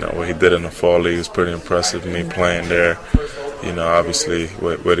 what he did in the fall league is pretty impressive. Me playing there, obviously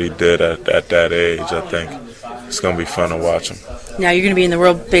what he did at that age, I think it's going to be fun to watch him. Now you're going to be in the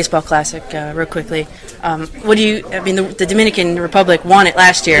World Baseball Classic real quickly. The Dominican Republic won it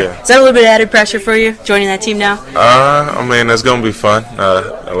last year. Yeah. Is that a little bit of added pressure for you, joining that team now? I mean, it's going to be fun.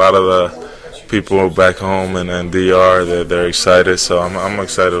 A lot of the people back home and DR, they're excited, so I'm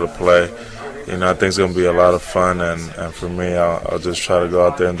excited to play. I think it's going to be a lot of fun, and for me, I'll just try to go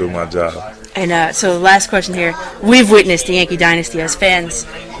out there and do my job. And so last question here. We've witnessed the Yankee dynasty as fans.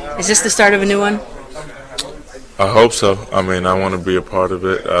 Is this the start of a new one? I hope so. I mean, I want to be a part of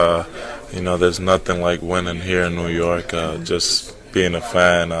it. There's nothing like winning here in New York. Just being a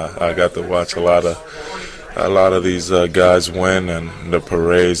fan, I got to watch a lot of these guys win, and the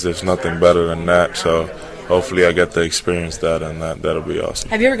parades. There's nothing better than that. So hopefully, I get to experience that, and that'll be awesome.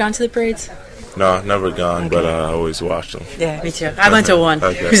 Have you ever gone to the parades? No, I've never gone, but I always watch them. Yeah, me too. I went to one.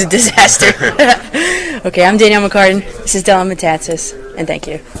 Okay. It was a disaster. Okay, I'm Danielle McCartan. This is Dylan Metaxas, and thank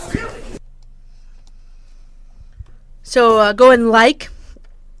you. So go and like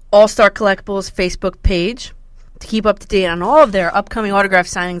All-Star Collectibles Facebook page to keep up to date on all of their upcoming autograph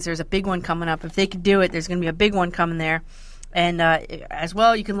signings. There's a big one coming up. If they could do it, there's going to be a big one coming there. And as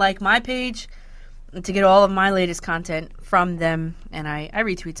well, you can like my page to get all of my latest content from them. And I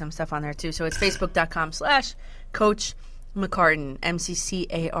retweet some stuff on there too. So it's facebook.com/Coach McCartan,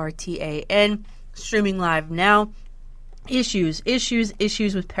 McCartan, streaming live now. Issues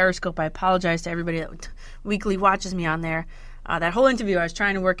with Periscope. I apologize to everybody that weekly watches me on there. That whole interview, I was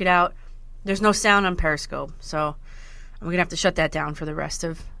trying to work it out. There's no sound on Periscope, so I'm going to have to shut that down for the rest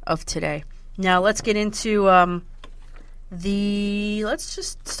of today. Now, let's get into let's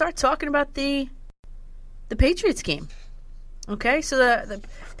just start talking about the Patriots game. Okay, so the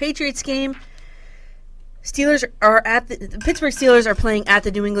Patriots game, the Pittsburgh Steelers are playing at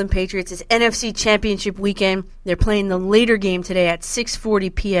the New England Patriots. It's NFC Championship weekend. They're playing the later game today at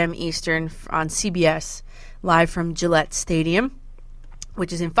 6:40 p.m. Eastern on CBS, live from Gillette Stadium,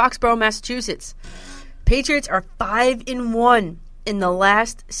 which is in Foxborough, Massachusetts. Patriots are 5-1 in the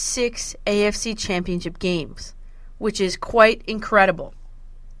last 6 AFC Championship games, which is quite incredible.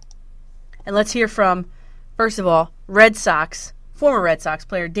 And let's hear from, first of all, former Red Sox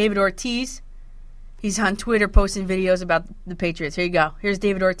player David Ortiz. He's on Twitter posting videos about the Patriots. Here you go. Here's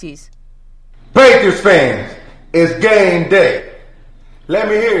David Ortiz. Patriots fans, it's game day. Let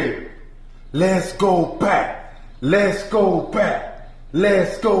me hear you. Let's go back. Let's go back.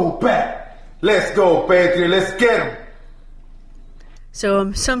 Let's go back. Let's go, Patriots. Let's get them.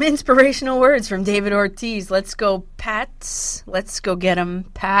 So some inspirational words from David Ortiz. Let's go, Pats. Let's go get them,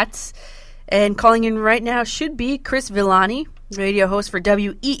 Pats. And calling in right now should be Chris Villani, radio host for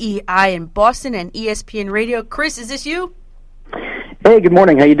WEEI in Boston and ESPN Radio. Chris, is this you? Hey, good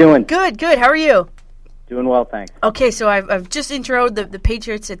morning. How you doing? Good. How are you? Doing well, thanks. Okay, so I've just introed the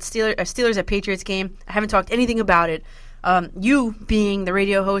Patriots at Steelers at Patriots game. I haven't talked anything about it. You being the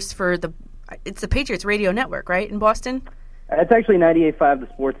radio host for it's the Patriots Radio Network, right, in Boston? It's actually 98.5 The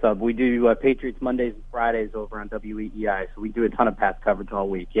Sports Hub. We do Patriots Mondays and Fridays over on WEEI, so we do a ton of Pats coverage all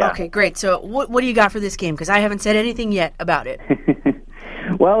week. Yeah. Okay, great. So what do you got for this game? Because I haven't said anything yet about it.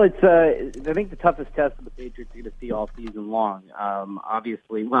 Well, it's I think the toughest test of the Patriots are going to see all season long.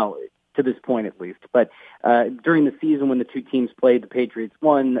 Obviously, well, to this point at least. But during the season when the two teams played, the Patriots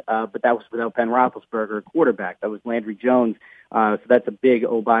won, but that was without Ben Roethlisberger, a quarterback. That was Landry Jones. So that's a big,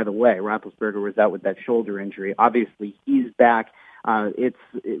 oh, by the way, Roethlisberger was out with that shoulder injury. Obviously, he's back. It's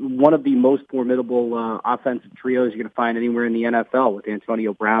one of the most formidable offensive trios you're going to find anywhere in the NFL with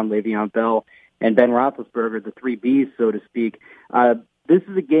Antonio Brown, Le'Veon Bell, and Ben Roethlisberger, the three Bs, so to speak. This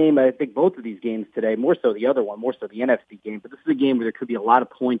is a game, I think both of these games today, more so the other one, more so the NFC game, but this is a game where there could be a lot of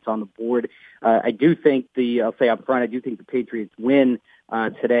points on the board. I do think I'll say up front, I do think the Patriots win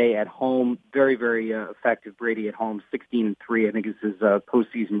today at home. Very, very effective. Brady at home, 16-3. I think is his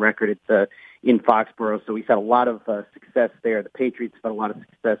postseason record. It's in Foxborough, so he's had a lot of success there. The Patriots have had a lot of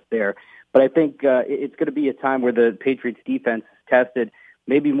success there. But I think it's going to be a time where the Patriots defense is tested,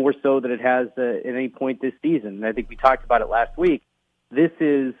 maybe more so than it has at any point this season. And I think we talked about it last week. This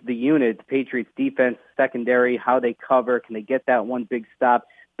is the unit, the Patriots defense, secondary, how they cover, can they get that one big stop?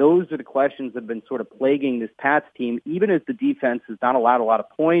 Those are the questions that have been sort of plaguing this Pats team, even as the defense has not allowed a lot of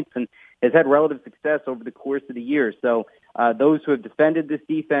points and has had relative success over the course of the year. So those who have defended this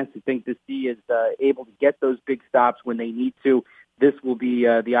defense, who think this D is able to get those big stops when they need to, this will be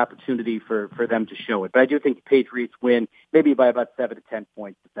the opportunity for them to show it. But I do think the Patriots win maybe by about 7 to 10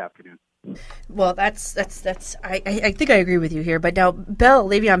 points this afternoon. Well, that's. I think I agree with you here. But now,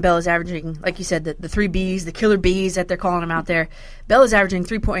 Le'Veon Bell is averaging, like you said, the three Bs, the killer Bs that they're calling him out there. Bell is averaging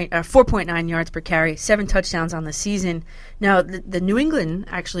 4.9 yards per carry, 7 touchdowns on the season. Now, the New England,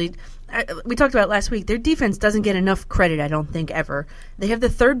 actually, we talked about it last week, their defense doesn't get enough credit, I don't think, ever. They have the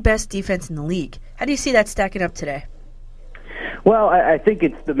third best defense in the league. How do you see that stacking up today? Well, I think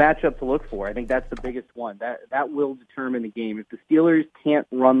it's the matchup to look for. I think that's the biggest one. That will determine the game. If the Steelers can't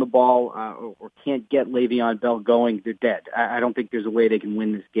run the ball or can't get Le'Veon Bell going, they're dead. I don't think there's a way they can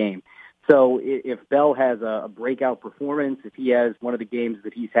win this game. So if Bell has a breakout performance, if he has one of the games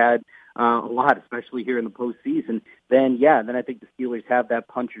that he's had a lot, especially here in the postseason, then I think the Steelers have that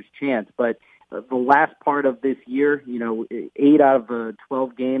puncher's chance. But the last part of this year, 8 out of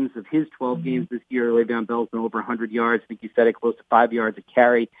 12 games of his 12 games this year, Le'Veon Bell's been over 100 yards. I think you said it, close to 5 yards a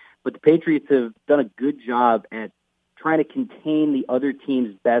carry. But the Patriots have done a good job at trying to contain the other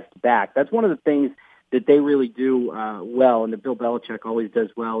team's best back. That's one of the things that they really do well, and that Bill Belichick always does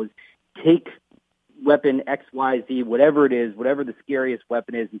well, is take weapon X, Y, Z, whatever it is, whatever the scariest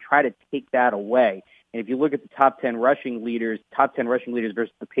weapon is, and try to take that away. And if you look at the top 10 rushing leaders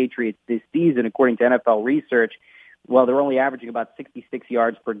versus the Patriots this season, according to NFL research, well, they're only averaging about 66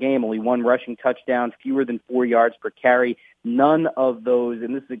 yards per game, only one rushing touchdown, fewer than 4 yards per carry. None of those,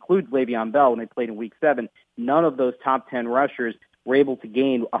 and this includes Le'Veon Bell when they played in Week 7, none of those top 10 rushers were able to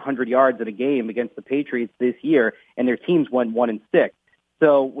gain 100 yards in a game against the Patriots this year, and their teams went 1-6.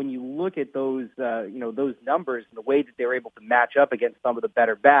 So when you look at those, those numbers and the way that they're able to match up against some of the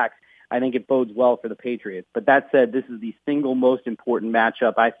better backs, I think it bodes well for the Patriots. But that said, this is the single most important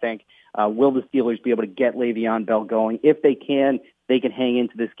matchup, I think. Will the Steelers be able to get Le'Veon Bell going? If they can hang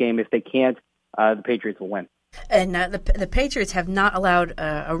into this game. If they can't, the Patriots will win. And the Patriots have not allowed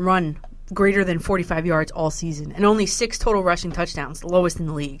a run greater than 45 yards all season, and only 6 total rushing touchdowns, the lowest in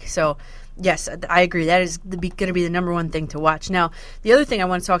the league. So, yes, I agree. That is going to be the number one thing to watch. Now, the other thing I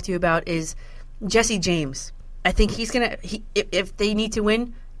want to talk to you about is Jesse James. I think he's going to, if they need to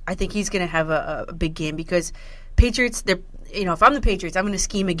win, I think he's going to have a big game because Patriots, if I'm the Patriots, I'm going to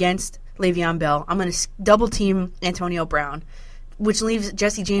scheme against Le'Veon Bell. I'm going to double team Antonio Brown, which leaves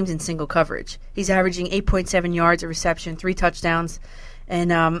Jesse James in single coverage. He's averaging 8.7 yards a reception, 3 touchdowns,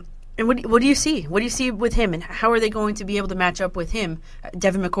 and what do you see? What do you see with him, and how are they going to be able to match up with him?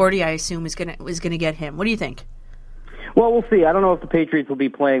 Devin McCourty, I assume, is going to get him. What do you think? Well, we'll see. I don't know if the Patriots will be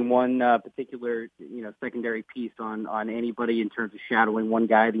playing one particular, secondary piece on anybody in terms of shadowing one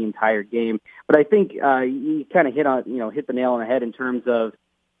guy the entire game. But I think you kind of hit the nail on the head in terms of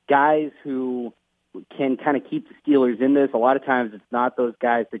guys who can kind of keep the Steelers in this. A lot of times it's not those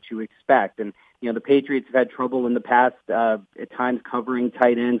guys that you expect. And, the Patriots have had trouble in the past at times covering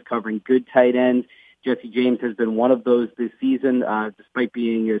tight ends, covering good tight ends. Jesse James has been one of those this season, despite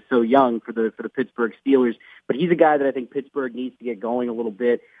being so young for the Pittsburgh Steelers. But he's a guy that I think Pittsburgh needs to get going a little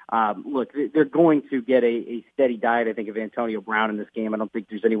bit. Look, they're going to get a steady diet, I think, of Antonio Brown in this game. I don't think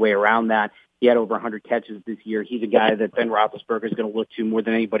there's any way around that. He had over 100 catches this year. He's a guy that Ben Roethlisberger is going to look to more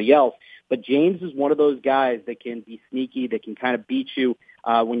than anybody else. But James is one of those guys that can be sneaky, that can kind of beat you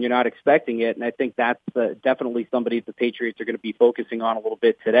when you're not expecting it. And I think that's definitely somebody the Patriots are going to be focusing on a little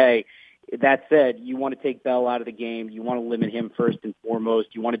bit today. That said, you want to take Bell out of the game. You want to limit him first and foremost.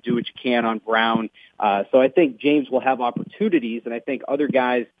 You want to do what you can on Brown. So I think James will have opportunities, and I think other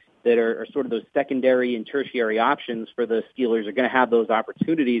guys that are sort of those secondary and tertiary options for the Steelers are going to have those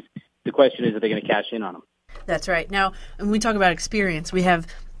opportunities. The question is, are they going to cash in on them? That's right. Now, when we talk about experience, we have,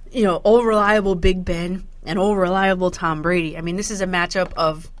 old reliable Big Ben and old reliable Tom Brady. I mean, this is a matchup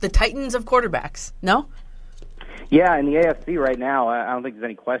of the Titans of quarterbacks, no? Yeah, in the AFC right now, I don't think there's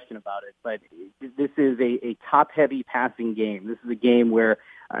any question about it, but this is a top-heavy passing game. This is a game where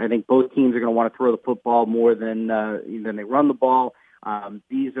I think both teams are going to want to throw the football more than they run the ball.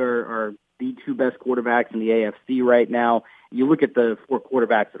 These are the 2 best quarterbacks in the AFC right now. You look at the 4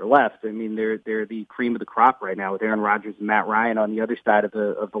 quarterbacks that are left. I mean, they're the cream of the crop right now with Aaron Rodgers and Matt Ryan on the other side of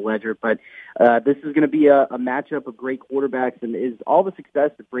the ledger. But this is going to be a matchup of great quarterbacks, and is all the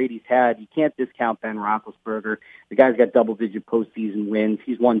success that Brady's had. You can't discount Ben Roethlisberger. The guy's got double-digit postseason wins.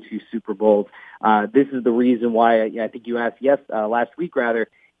 He's won 2 Super Bowls. This is the reason why I think you asked last week rather.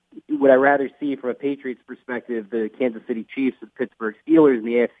 Would I rather see, from a Patriots perspective, the Kansas City Chiefs and Pittsburgh Steelers in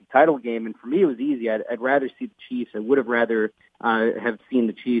the AFC title game? And for me, it was easy. I'd rather see the Chiefs. I would have rather have seen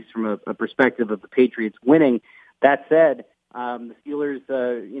the Chiefs from a perspective of the Patriots winning. That said, the Steelers,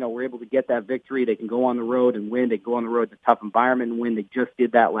 were able to get that victory. They can go on the road and win. They go on the road to a tough environment and win. They just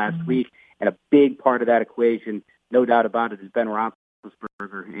did that last week. And a big part of that equation, no doubt about it, is Ben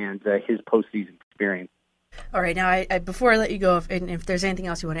Roethlisberger and his postseason experience. All right, now I before I let you go, if there's anything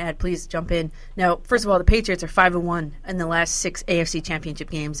else you want to add, please jump in. Now, first of all, the Patriots are 5-1 in the last 6 AFC Championship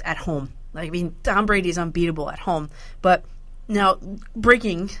games at home. Tom Brady is unbeatable at home. But now,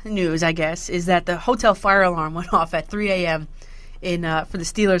 breaking news, I guess, is that the hotel fire alarm went off at 3 a.m. For the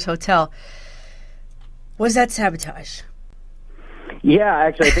Steelers hotel. Was that sabotage? Yeah,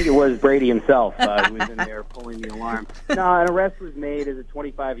 actually, I think it was Brady himself who was in there pulling the alarm. No, an arrest was made as a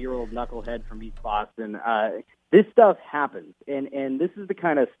 25-year-old knucklehead from East Boston. This stuff happens, and this is the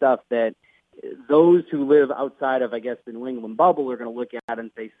kind of stuff that those who live outside of, I guess, the New England bubble are going to look at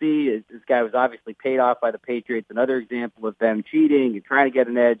and say, see, this guy was obviously paid off by the Patriots, another example of them cheating and trying to get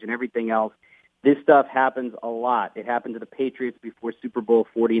an edge and everything else. This stuff happens a lot. It happened to the Patriots before Super Bowl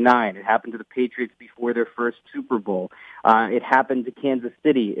 49. It happened to the Patriots before their first Super Bowl. It happened to Kansas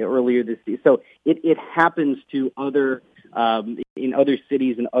City earlier this season. So it happens to other in other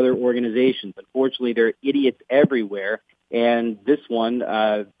cities and other organizations. Unfortunately, there are idiots everywhere. And this one,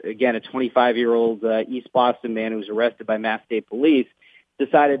 again, a 25-year-old East Boston man who was arrested by Mass State Police,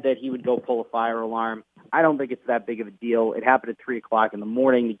 decided that he would go pull a fire alarm. I don't think it's that big of a deal. It happened at 3 o'clock in the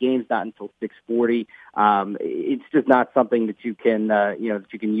morning. The game's not until 6:40. It's just not something that you can, that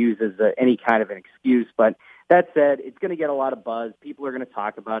you can use as any kind of an excuse. But That said, it's going to get a lot of buzz. People are going to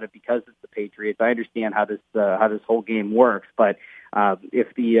talk about it because it's the Patriots. I understand how this whole game works, but if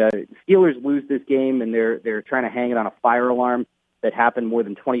the Steelers lose this game and they're trying to hang it on a fire alarm that happened more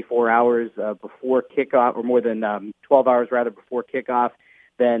than 24 hours before kickoff, or more than 12 hours rather before kickoff,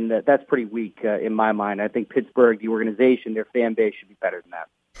 then that's pretty weak in my mind. I think Pittsburgh, the organization, their fan base should be better than that.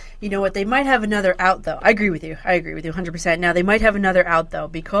 You know what? They might have another out, though. I agree with you 100%. Now, they might have another out, though,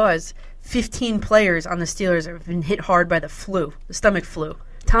 because 15 players on the Steelers have been hit hard by the stomach flu.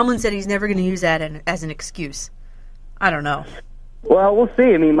 Tomlin said he's never going to use that as an excuse. I don't know. Well, we'll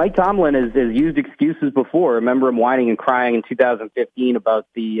see. I mean, Mike Tomlin has used excuses before. I remember him whining and crying in 2015 about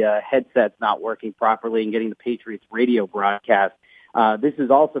the headsets not working properly and getting the Patriots radio broadcast. This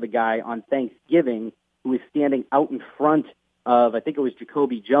is also the guy on Thanksgiving who was standing out in front of, I think it was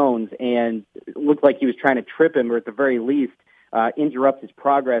Jacoby Jones, and it looked like he was trying to trip him, or at the very least interrupt his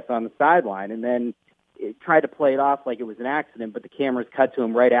progress on the sideline, and then tried to play it off like it was an accident, but the cameras cut to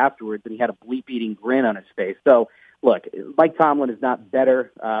him right afterwards, and he had a bleep-eating grin on his face. So, look, Mike Tomlin is not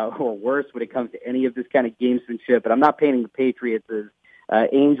better or worse when it comes to any of this kind of gamesmanship, but I'm not painting the Patriots as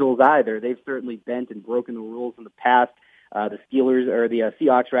angels either. They've certainly bent and broken the rules in the past. The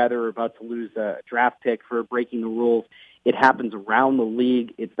Seahawks are about to lose a draft pick for breaking the rules. It happens around the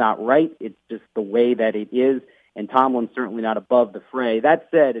league. It's not right. It's just the way that it is, and Tomlin's certainly not above the fray. That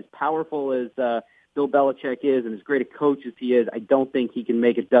said, as powerful as Bill Belichick is and as great a coach as he is, I don't think he can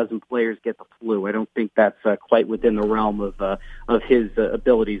make a dozen players get the flu. I don't think that's quite within the realm of his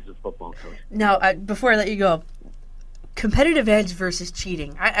abilities as a football coach. Now, before I let you go, competitive edge versus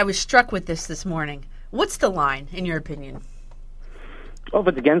cheating. I was struck with this morning. What's the line, in your opinion? Well, if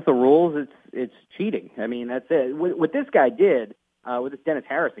it's against the rules, it's cheating. I mean, that's it. What this guy did, what this Dennis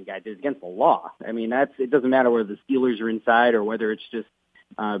Harrison guy did, is against the law. I mean, it doesn't matter whether the Steelers are inside or whether it's just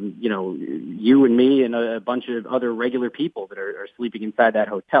you and me and a bunch of other regular people that are sleeping inside that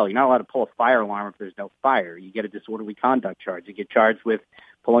hotel. You're not allowed to pull a fire alarm if there's no fire. You get a disorderly conduct charge. You get charged with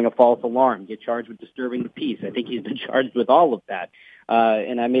pulling a false alarm. You get charged with disturbing the peace. I think he's been charged with all of that.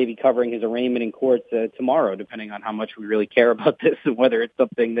 And I may be covering his arraignment in court tomorrow, depending on how much we really care about this and whether it's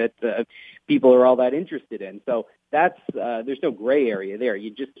something that people are all that interested in. So there's no gray area there. You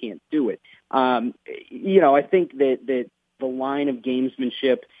just can't do it. I think that the line of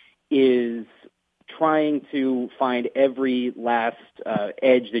gamesmanship is trying to find every last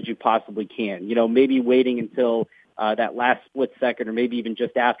edge that you possibly can. Maybe waiting until that last split second, or maybe even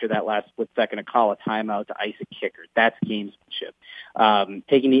just after that last split second, to call a timeout to ice a kicker. That's gamesmanship.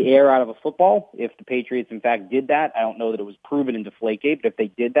 Taking the air out of a football, if the Patriots in fact did that, I don't know that it was proven in Deflategate, but if they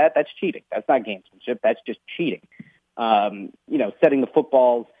did that, that's cheating. That's not gamesmanship. That's just cheating. Setting the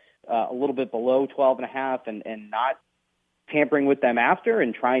footballs a little bit below 12.5 and not tampering with them after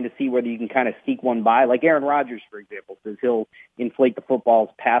and trying to see whether you can kind of sneak one by. Like Aaron Rodgers, for example, says he'll inflate the footballs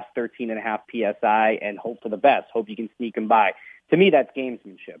past 13.5 PSI and hope for the best, hope you can sneak them by. To me, that's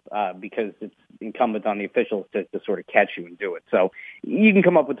gamesmanship because it's incumbent on the officials to sort of catch you and do it. So you can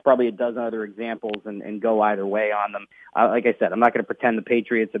come up with probably a dozen other examples and go either way on them. Like I said, I'm not going to pretend the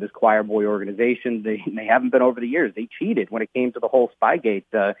Patriots are this choir boy organization. They haven't been over the years. They cheated when it came to the whole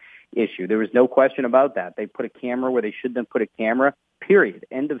Spygate issue. There was no question about that. They put a camera where they shouldn't have put a camera, period.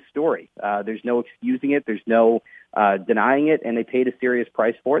 End of story. There's no excusing it. There's no denying it, and they paid a serious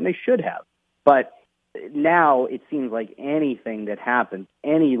price for it, and they should have. But now it seems like anything that happens,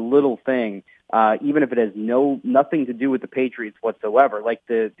 any little thing, even if it has nothing to do with the Patriots whatsoever, like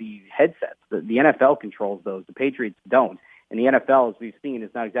the headsets, the NFL controls those. The Patriots don't. And the NFL, as we've seen, is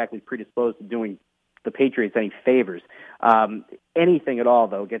not exactly predisposed to doing the Patriots any favors. Anything at all,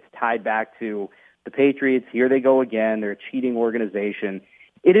 though, gets tied back to the Patriots. Here they go again. They're a cheating organization.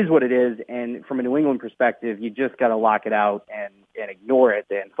 It is what it is, and from a New England perspective, you just got to lock it out and ignore it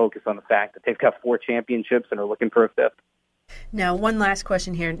and focus on the fact that they've got 4 championships and are looking for a 5th. Now, one last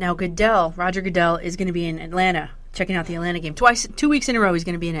question here. Now, Roger Goodell is going to be in Atlanta, checking out the Atlanta game. 2 weeks in a row he's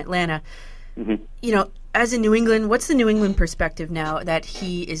going to be in Atlanta. Mm-hmm. As in New England, what's the New England perspective now that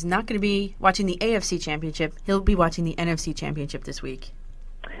he is not going to be watching the AFC Championship? He'll be watching the NFC Championship this week.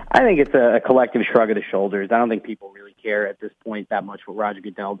 I think it's a collective shrug of the shoulders. I don't think people really care at this point that much what Roger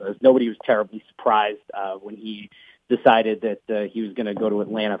Goodell does. Nobody was terribly surprised when he decided that he was going to go to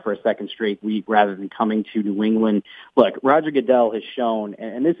Atlanta for a second straight week rather than coming to New England. Look, Roger Goodell has shown,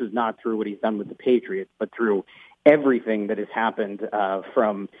 and this is not through what he's done with the Patriots, but through everything that has happened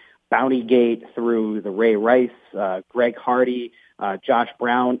from Bountygate through the Ray Rice, Greg Hardy, Josh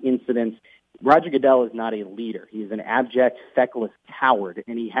Brown incidents. Roger Goodell is not a leader. He's an abject, feckless coward,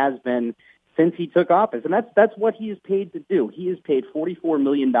 and he has been since he took office. And that's what he is paid to do. He is paid $44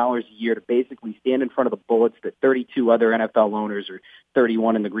 million a year to basically stand in front of the bullets that 32 other NFL owners or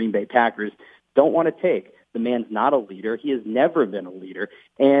 31 in the Green Bay Packers don't want to take. The man's not a leader. He has never been a leader.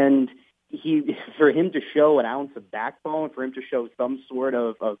 And for him to show an ounce of backbone, for him to show some sort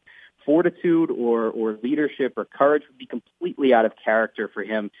of fortitude or leadership or courage would be completely out of character for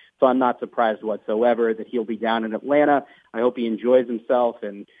him. So I'm not surprised whatsoever that he'll be down in Atlanta. I hope he enjoys himself,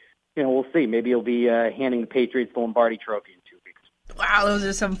 and we'll see. Maybe he'll be handing the Patriots the Lombardi Trophy in 2 weeks. Wow, those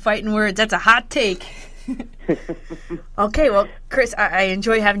are some fighting words. That's a hot take. Okay, well, Chris, I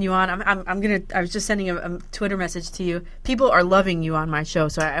enjoy having you on. I was just sending a Twitter message to you. People are loving you on my show,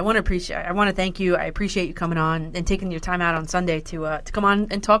 so I want to thank you. I appreciate you coming on and taking your time out on Sunday to come on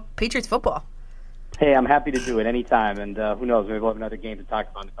and talk Patriots football. Hey, I'm happy to do it anytime, and who knows, maybe we'll have another game to talk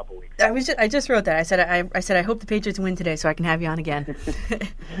about in a couple weeks. I just wrote that. I said I hope the Patriots win today so I can have you on again.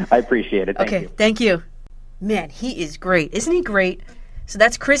 I appreciate it. Thank you. Thank you. Man, he is great. Isn't he great? So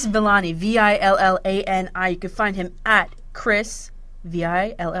that's Chris Villani, Villani. You can find him at Chris,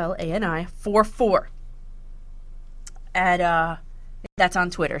 Villani 44. That's on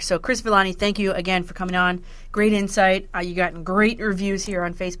Twitter. So Chris Villani, thank you again for coming on. Great insight. You gotten great reviews here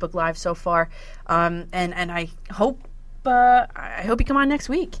on Facebook Live so far. And I hope you come on next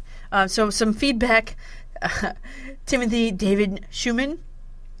week. So some feedback. Timothy David Schumann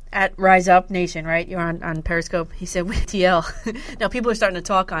at Rise Up Nation, right? You're on Periscope. He said, with TL. Now, people are starting to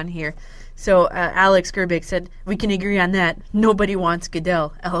talk on here. So Alex Gerbic said, we can agree on that. Nobody wants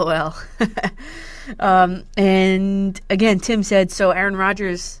Goodell. LOL. And again, Tim said, so Aaron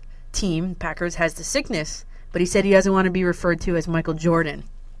Rodgers' team, Packers, has the sickness, but he said he doesn't want to be referred to as Michael Jordan.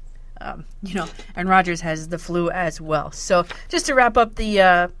 Aaron Rodgers has the flu as well. So just to wrap up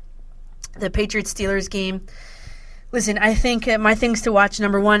the Patriots-Steelers game, listen, I think my things to watch,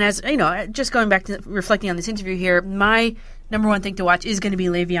 number one, just going back to reflecting on this interview here, my number one thing to watch is going to be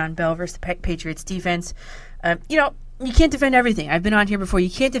Le'Veon Bell versus the Patriots defense. You can't defend everything. I've been on here before. You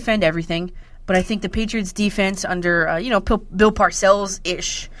can't defend everything, but I think the Patriots defense under, Bill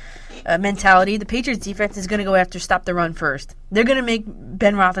Parcells-ish mentality, the Patriots defense is going to go after stop the run first. They're going to make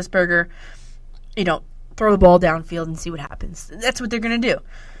Ben Roethlisberger, throw the ball downfield and see what happens. That's what they're going to do.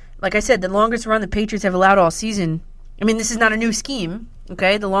 Like I said, the longest run the Patriots have allowed all season, this is not a new scheme,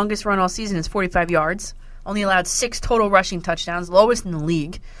 okay? The longest run all season is 45 yards. Only allowed 6 total rushing touchdowns, lowest in the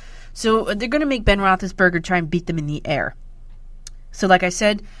league. So they're going to make Ben Roethlisberger try and beat them in the air. So like I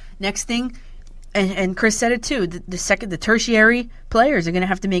said, next thing, and Chris said it too, the tertiary players are going to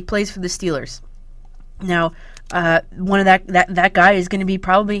have to make plays for the Steelers. Now, one of that guy is going to be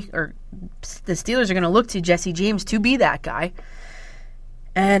the Steelers are going to look to Jesse James to be that guy.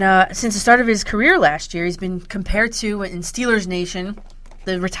 And since the start of his career last year, he's been compared to, in Steelers Nation,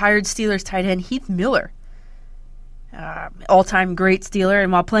 the retired Steelers tight end Heath Miller. All-time great Steeler.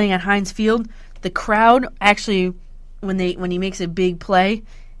 And while playing at Heinz Field, the crowd actually, when he makes a big play,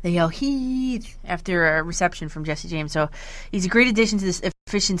 they yell, Heath, after a reception from Jesse James. So he's a great addition to this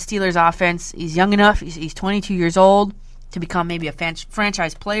efficient Steelers offense. He's young enough. He's 22 years old to become maybe a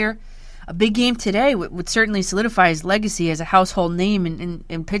franchise player. A big game today would certainly solidify his legacy as a household name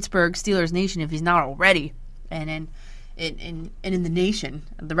in Pittsburgh Steelers Nation if he's not already. And in the nation,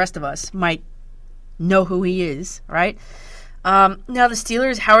 the rest of us might know who he is, right? Now the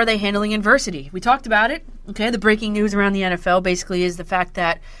Steelers, how are they handling adversity? We talked about it. Okay, the breaking news around the NFL basically is the fact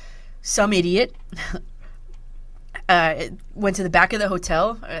that some idiot went to the back of the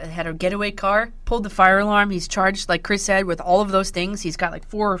hotel, had a getaway car, pulled the fire alarm. He's charged, like Chris said, with all of those things. He's got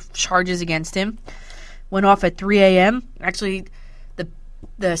 4 charges against him. Went off at 3 a.m. Actually, the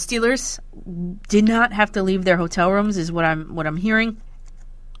Steelers did not have to leave their hotel rooms, is what I'm hearing.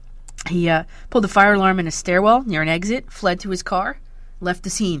 He pulled the fire alarm in a stairwell near an exit, fled to his car, left the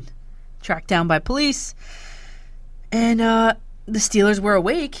scene, tracked down by police, and the Steelers were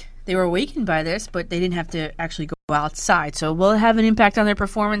awake. They were awakened by this, but they didn't have to actually go outside. So will it have an impact on their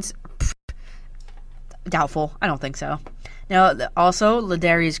performance? Doubtful. I don't think so. Now, also,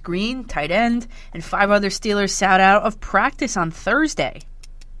 Ladarius Green, tight end, and 5 other Steelers sat out of practice on Thursday.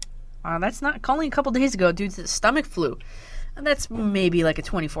 That's not only a couple days ago due to the stomach flu. And that's maybe like a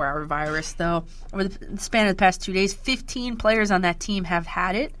 24-hour virus, though. Over the span of the past 2 days, 15 players on that team have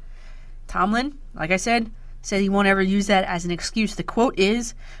had it. Tomlin, like I said he won't ever use that as an excuse. The quote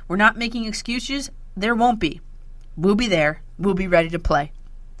is, we're not making excuses. There won't be. We'll be there. We'll be ready to play.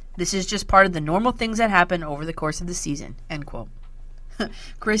 This is just part of the normal things that happen over the course of the season, end quote.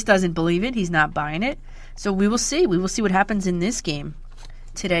 Chris doesn't believe it. He's not buying it. So we will see. We will see what happens in this game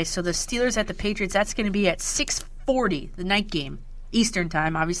today. So the Steelers at the Patriots, that's going to be at 6:40, the night game, Eastern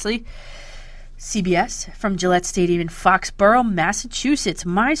time, obviously. CBS from Gillette Stadium in Foxborough, Massachusetts.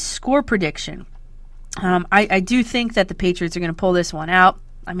 My score prediction. I do think that the Patriots are going to pull this one out.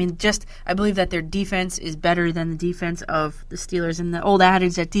 I mean, I believe that their defense is better than the defense of the Steelers. And the old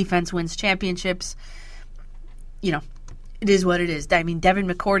adage that defense wins championships, it is what it is. I mean, Devin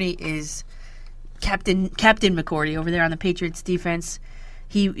McCourty is Captain McCourty over there on the Patriots defense.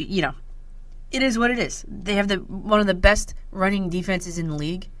 It is what it is. They have one of the best running defenses in the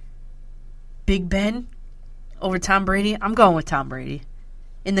league. Big Ben over Tom Brady. I'm going with Tom Brady.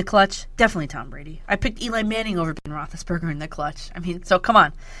 In the clutch, definitely Tom Brady. I picked Eli Manning over Ben Roethlisberger in the clutch. I mean, so come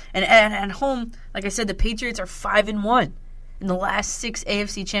on. And at home, like I said, the Patriots are 5-1 in the last 6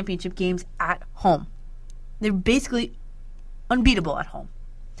 AFC Championship games at home. They're basically unbeatable at home.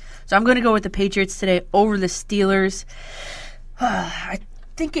 So I'm going to go with the Patriots today over the Steelers. I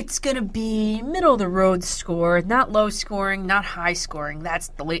think it's going to be middle of the road score, not low scoring, not high scoring. That's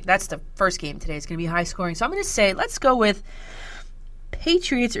the first game today. It's going to be high scoring. So I'm going to say, let's go with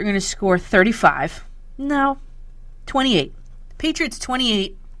Patriots are going to score 35. No, 28. Patriots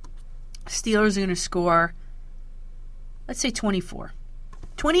 28. Steelers are going to score, let's say 24.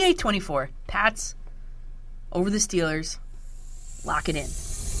 28-24. Pats over the Steelers. Lock it in.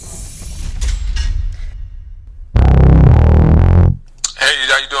 Hey,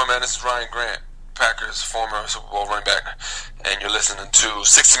 how you doing, man? This is Ryan Grant, Packers former Super Bowl running back, and you're listening to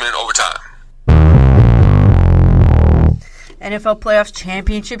 60-Minute Overtime. NFL Playoffs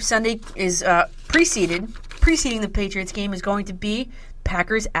Championship Sunday is preceding the Patriots game is going to be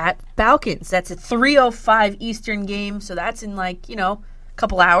Packers at Falcons. That's a 3:05 Eastern game, so that's in a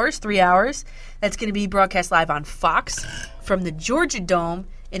couple hours, 3 hours. That's going to be broadcast live on Fox from the Georgia Dome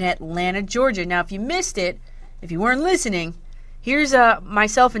in Atlanta, Georgia. Now, if you missed it, if you weren't listening, here's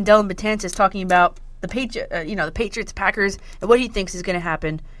myself and Dylan Betances talking about the Patriots, Packers, and what he thinks is going to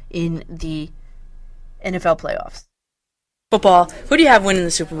happen in the NFL playoffs. Football. Who do you have winning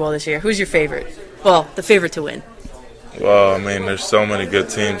the Super Bowl this year? Who's your favorite? Well, the favorite to win. Well, I mean, there's so many good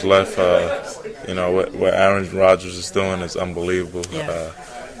teams left. What Aaron Rodgers is doing is unbelievable. Yeah.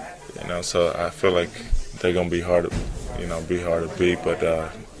 So I feel like they're gonna be hard to beat. But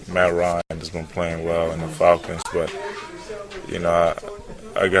Matt Ryan has been playing well in the Falcons. But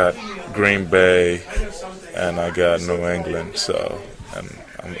I got Green Bay and I got New England. So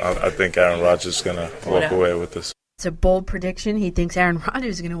I think Aaron Rodgers is gonna walk away with this. It's a bold prediction. He thinks Aaron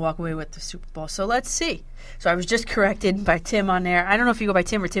Rodgers is going to walk away with the Super Bowl. So let's see. So I was just corrected by Tim on there. I don't know if you go by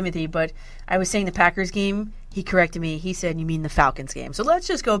Tim or Timothy, but I was saying the Packers game. He corrected me. He said, you mean the Falcons game. So let's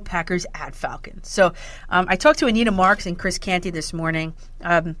just go Packers at Falcons. So I talked to Anita Marks and Chris Canty this morning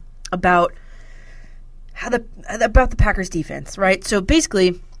about the Packers defense, right? So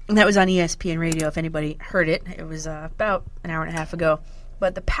basically, and that was on ESPN Radio if anybody heard it. It was about an hour and a half ago.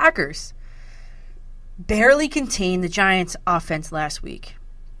 But the Packers barely contained the Giants' offense last week.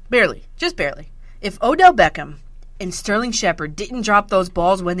 Barely. Just barely. If Odell Beckham and Sterling Shepard didn't drop those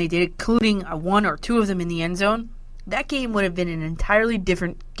balls when they did, including one or two of them in the end zone, that game would have been an entirely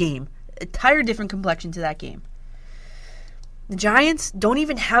different game. Entire different complexion to that game. The Giants don't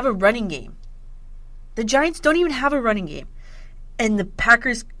even have a running game. And the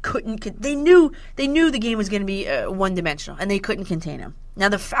Packers couldn't. They knew the game was going to be one-dimensional, and they couldn't contain them. Now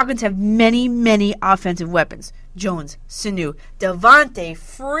the Falcons have many, many offensive weapons: Jones, Sanu, Devontae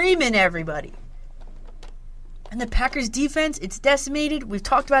Freeman, everybody. And the Packers' defense, it's decimated. We've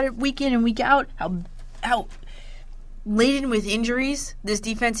talked about it week in and week out. How laden with injuries this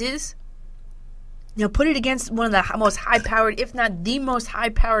defense is. Put it against one of the most high-powered, if not the most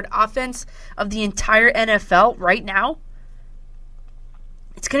high-powered offense of the entire NFL right now.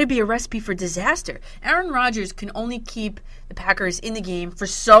 It's going to be a recipe for disaster. Aaron Rodgers can only keep the Packers in the game for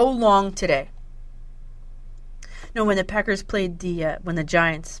so long today. No, when the Packers played when the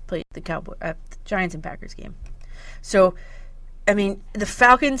Giants played the Giants and Packers game. So, I mean, the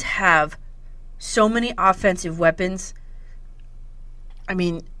Falcons have so many offensive weapons. I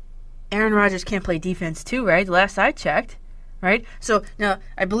mean, Aaron Rodgers can't play defense too, right? Last I checked, right? So now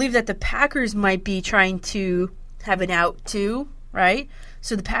I believe that the Packers might be trying to have an out too, right?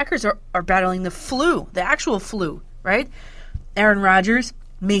 So the Packers are battling the flu, the actual flu, right? Aaron Rodgers,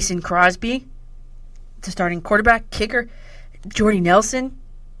 Mason Crosby, the starting quarterback, kicker, Jordy Nelson,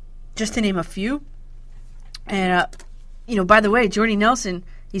 just to name a few. And, by the way, Jordy Nelson,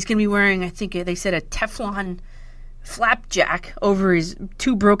 he's going to be wearing, I think they said, a Teflon flapjack over his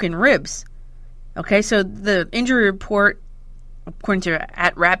 2 broken ribs. Okay, so the injury report, according to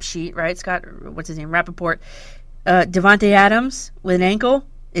at Rap Sheet, right, Scott, what's his name, Rappaport, Devontae Adams with an ankle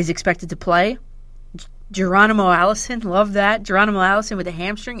is expected to play. Geronimo Allison, love that. Geronimo Allison with a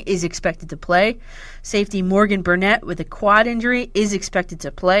hamstring is expected to play. Safety Morgan Burnett with a quad injury is expected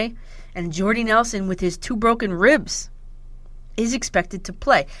to play. And Jordy Nelson with his 2 broken ribs is expected to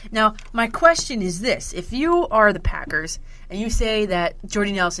play. Now, my question is this. If you are the Packers and you say that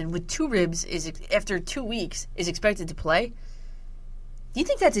Jordy Nelson with 2 ribs is after 2 weeks is expected to play, do you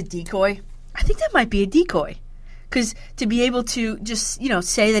think that's a decoy? I think that might be a decoy. Because to be able to just,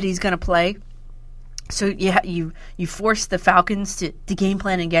 say that he's going to play, so you force the Falcons to game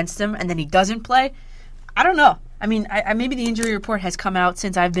plan against him, and then he doesn't play, I don't know. I mean, maybe the injury report has come out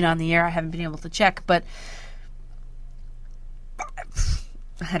since I've been on the air. I haven't been able to check, but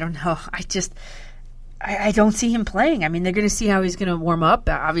I don't know. I don't see him playing. I mean, they're going to see how he's going to warm up.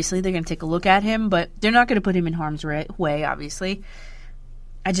 Obviously, they're going to take a look at him, but they're not going to put him in harm's way, obviously.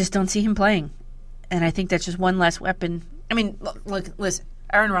 I just don't see him playing. And I think that's just one less weapon. I mean, look, listen,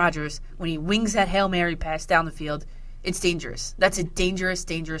 Aaron Rodgers, when he wings that Hail Mary pass down the field, it's dangerous. That's a dangerous,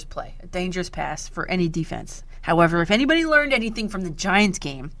 dangerous play, a dangerous pass for any defense. However, if anybody learned anything from the Giants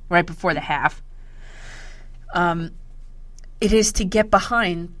game right before the half, it is to get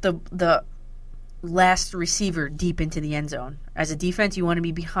behind the last receiver deep into the end zone. As a defense, you want to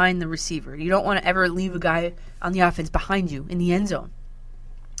be behind the receiver. You don't want to ever leave a guy on the offense behind you in the end zone.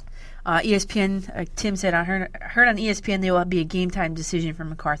 ESPN, Tim said, I heard on ESPN there will be a game-time decision for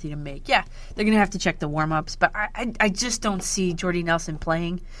McCarthy to make. Yeah, they're going to have to check the warm-ups, but I just don't see Jordy Nelson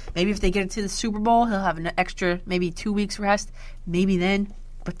playing. Maybe if they get it to the Super Bowl, he'll have an extra maybe 2 weeks rest, maybe then.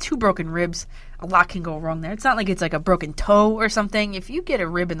 But 2 broken ribs, a lot can go wrong there. It's not like it's like a broken toe or something. If you get a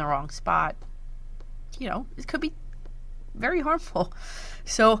rib in the wrong spot, it could be very harmful.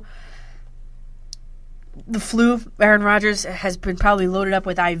 So the flu, Aaron Rodgers has been probably loaded up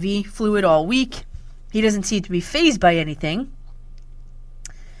with IV fluid all week. He doesn't seem to be fazed by anything.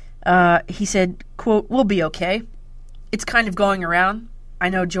 He said, quote, "We'll be okay. It's kind of going around. I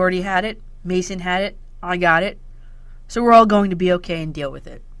know Jordy had it. Mason had it. I got it. So we're all going to be okay and deal with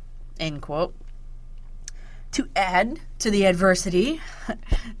it." End quote. To add to the adversity,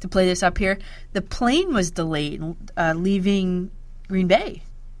 to play this up here, the plane was delayed leaving Green Bay.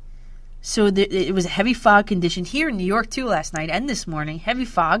 So it was a heavy fog condition here in New York, too, last night and this morning. Heavy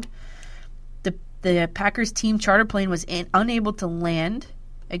fog. The Packers team charter plane was unable to land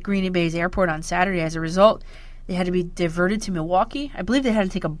at Green Bay's airport on Saturday. As a result, they had to be diverted to Milwaukee. I believe they had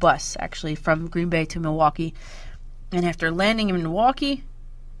to take a bus, actually, from Green Bay to Milwaukee. And after landing in Milwaukee,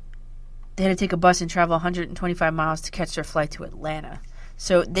 they had to take a bus and travel 125 miles to catch their flight to Atlanta.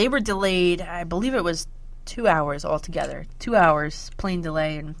 So they were delayed, I believe it was 2 hours altogether. 2 hours plane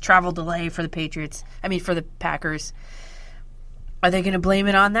delay and travel delay for the for the Packers. Are they going to blame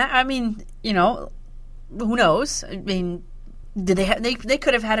it on that? I mean, who knows? I mean, they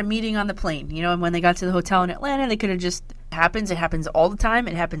could have had a meeting on the plane, and when they got to the hotel in Atlanta, they could have just it happens all the time,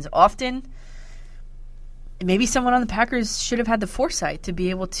 it happens often. Maybe someone on the Packers should have had the foresight to be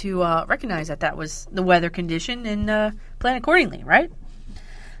able to recognize that was the weather condition and plan accordingly, right?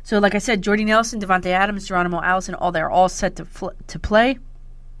 So, like I said, Jordy Nelson, Devontae Adams, Geronimo Allison, they're all set to play.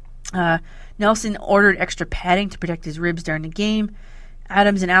 Nelson ordered extra padding to protect his ribs during the game.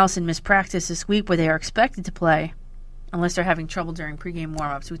 Adams and Allison missed practice this week, where they are expected to play, unless they're having trouble during pregame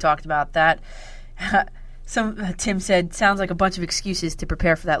warmups. We talked about that. Tim said, sounds like a bunch of excuses to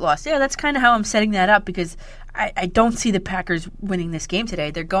prepare for that loss. Yeah, that's kind of how I'm setting that up, because I don't see the Packers winning this game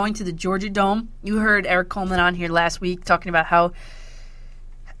today. They're going to the Georgia Dome. You heard Eric Coleman on here last week talking about how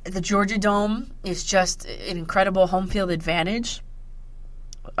the Georgia Dome is just an incredible home field advantage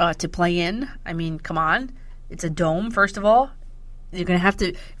to play in. I mean, come on. It's a dome, first of all.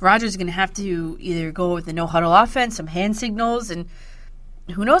 Rodgers is going to have to either go with the no-huddle offense, some hand signals, and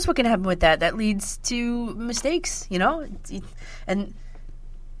who knows what can happen with that. That leads to mistakes, And,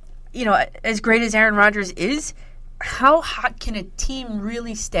 as great as Aaron Rodgers is, how hot can a team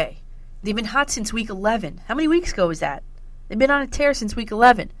really stay? They've been hot since week 11. How many weeks ago was that? They've been on a tear since week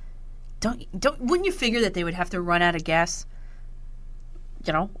 11. Wouldn't you figure that they would have to run out of gas,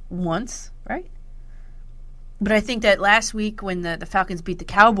 once, right? But I think that last week when the Falcons beat the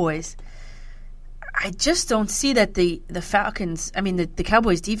Cowboys, I just don't see that the Falcons, the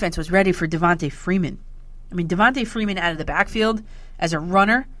Cowboys defense was ready for Devontae Freeman. Devontae Freeman out of the backfield as a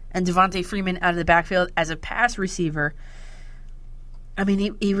runner and Devontae Freeman out of the backfield as a pass receiver.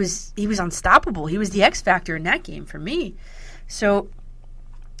 He was unstoppable. He was the X factor in that game for me. So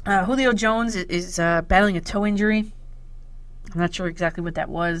Julio Jones is battling a toe injury. I'm not sure exactly what that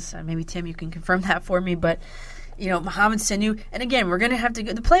was. Maybe Tim, you can confirm that for me. But Mohamed Sanu. And again, we're going to have to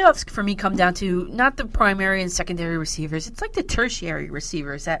go. The playoffs for me come down to not the primary and secondary receivers. It's like the tertiary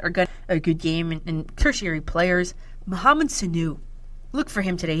receivers that are going to a good game and tertiary players. Mohamed Sanu. Look for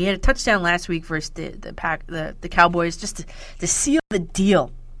him today. He had a touchdown last week versus the Cowboys just to seal the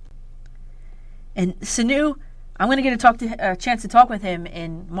deal. And Sanu, I'm going to get a chance to talk with him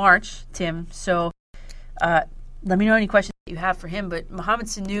in March, Tim. So let me know any questions that you have for him. But Mohamed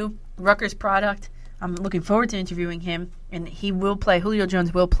Sanu, Rutgers product, I'm looking forward to interviewing him. And he will play. Julio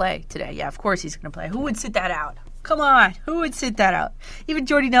Jones will play today. Yeah, of course he's going to play. Who would sit that out? Come on. Who would sit that out? Even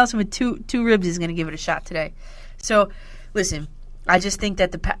Jordy Nelson with two ribs is going to give it a shot today. So, listen. I just think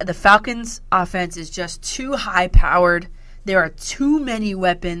that the Falcons' offense is just too high-powered. There are too many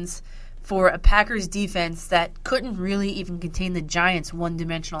weapons for a Packers defense that couldn't really even contain the Giants'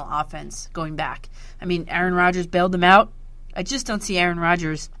 one-dimensional offense going back. I mean, Aaron Rodgers bailed them out. I just don't see Aaron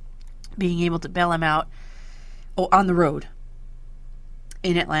Rodgers being able to bail him out on the road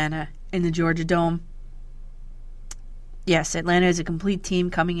in Atlanta, in the Georgia Dome. Yes, Atlanta is a complete team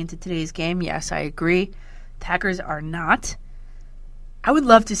coming into today's game. Yes, I agree. Packers are not. I would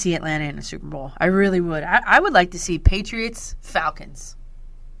love to see Atlanta in a Super Bowl. I really would. I would like to see Patriots-Falcons.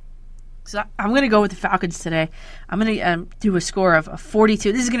 So I'm going to go with the Falcons today. I'm going to do a score of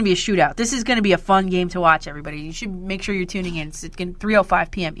 42. This is going to be a shootout. This is going to be a fun game to watch, everybody. You should make sure you're tuning in. It's 3:05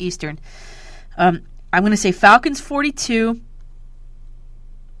 p.m. Eastern. I'm going to say Falcons 42,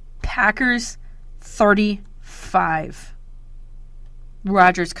 Packers 35.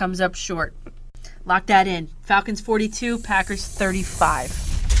 Rodgers comes up short. Lock that in. Falcons 42, Packers 35.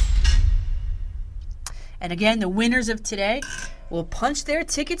 And again, the winners of today will punch their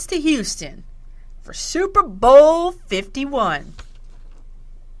tickets to Houston for Super Bowl 51.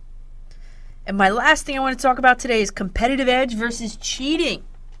 And my last thing I want to talk about today is competitive edge versus cheating.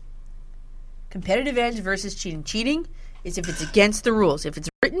 Competitive edge versus cheating. Cheating is if it's against the rules. If it's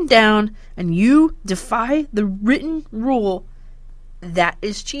written down and you defy the written rule, that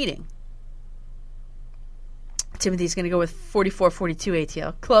is cheating. Timothy's going to go with 44-42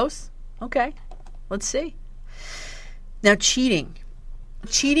 ATL. Close. Okay. Let's see. Now, cheating.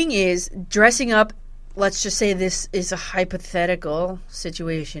 Cheating is dressing up. Let's just say this is a hypothetical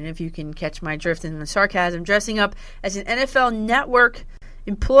situation, if you can catch my drift in the sarcasm. Dressing up as an NFL Network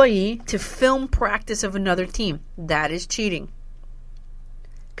employee to film practice of another team. That is cheating.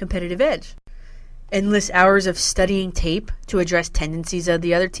 Competitive edge. Endless hours of studying tape to address tendencies of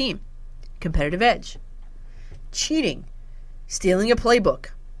the other team. Competitive edge. Cheating. Stealing a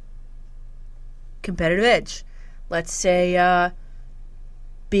playbook. Competitive edge. Let's say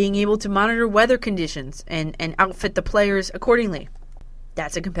being able to monitor weather conditions and outfit the players accordingly.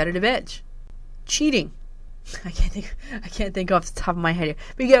 That's a competitive edge. Cheating. I can't think off the top of my head here.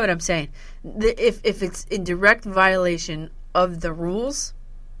 But you get what I'm saying. If it's in direct violation of the rules,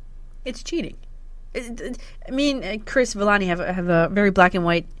 it's cheating. Me and Chris Villani have a very black and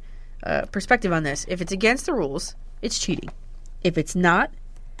white perspective on this. If it's against the rules, it's cheating. If it's not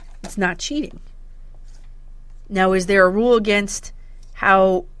cheating. Now, is there a rule against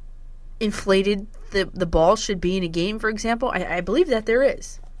how inflated the ball should be in a game, for example? I believe that there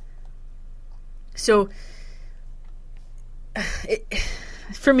is. So,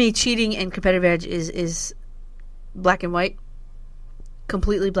 for me, cheating and competitive edge is black and white.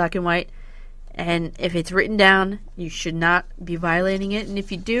 Completely black and white. And if it's written down, you should not be violating it. And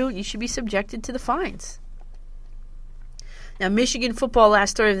if you do, you should be subjected to the fines. Now, Michigan football,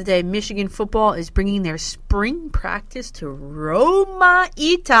 last story of the day. Michigan football is bringing their spring practice to Roma,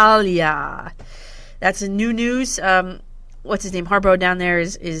 Italia. That's a new news. What's his name? Harbaugh down there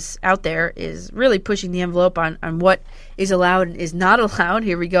is out there, is really pushing the envelope on what is allowed and is not allowed.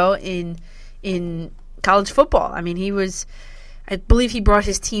 Here we go in college football. I mean, I believe he brought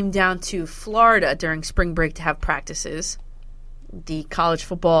his team down to Florida during spring break to have practices. The college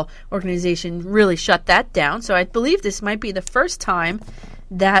football organization really shut that down. So I believe this might be the first time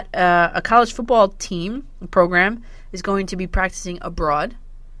that a college football team program is going to be practicing abroad.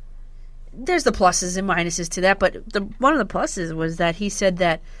 There's the pluses and minuses to that, but one of the pluses was that he said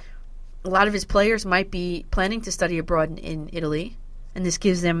that a lot of his players might be planning to study abroad in Italy, and this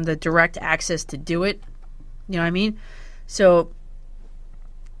gives them the direct access to do it. You know what I mean? So,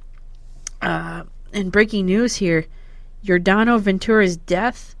 in breaking news here, Giordano Ventura's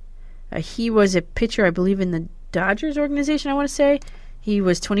death. He was a pitcher, I believe, in the Dodgers organization, I want to say. He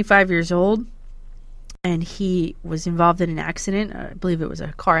was 25 years old, and he was involved in an accident. I believe it was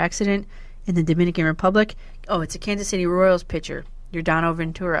a car accident in the Dominican Republic. Oh, it's a Kansas City Royals pitcher, Giordano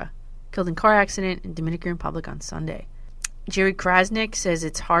Ventura, killed in car accident in Dominican Republic on Sunday. Jerry Krasnick says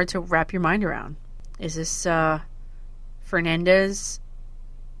it's hard to wrap your mind around. Is this Fernandez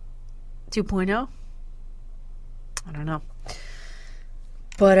 2.0? I don't know.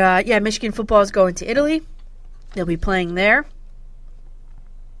 But, Michigan football is going to Italy. They'll be playing there.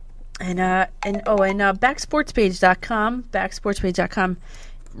 And backsportspage.com,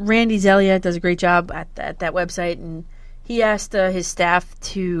 Randy Zelia does a great job at that website, and he asked his staff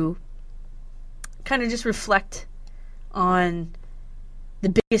to kind of just reflect on the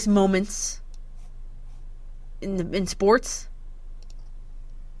biggest moments in sports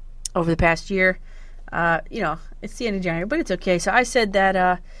over the past year. It's the end of January, but it's okay. So I said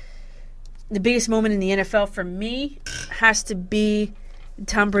that the biggest moment in the NFL for me has to be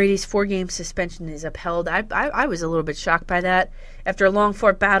Tom Brady's 4-game suspension is upheld. I was a little bit shocked by that. After a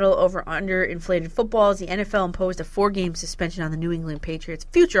long-fought battle over underinflated footballs, the NFL imposed a 4-game suspension on the New England Patriots'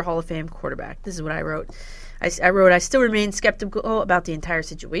 future Hall of Fame quarterback. This is what I wrote. I wrote, I still remain skeptical about the entire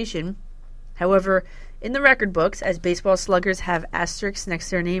situation. However, in the record books, as baseball sluggers have asterisks next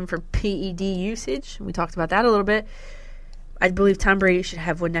to their name for PED usage, we talked about that a little bit, I believe Tom Brady should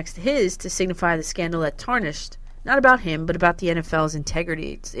have one next to his to signify the scandal that tarnished, not about him, but about the NFL's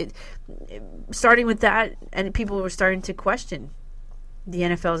integrity. Starting with that, and people were starting to question the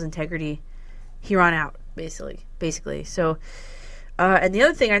NFL's integrity here on out, basically. So, and the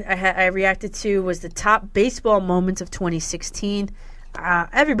other thing I reacted to was the top baseball moments of 2016.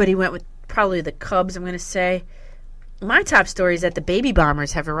 Everybody went with probably the Cubs, I'm going to say. My top story is that the Baby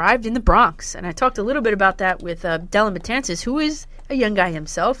Bombers have arrived in the Bronx, and I talked a little bit about that with Dylan Betances, who is a young guy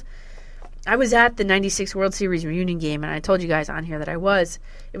himself. I was at the 96 World Series reunion game, and I told you guys on here that I was.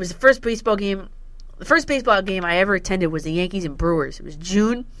 It was the first baseball game. The first baseball game I ever attended was the Yankees and Brewers. It was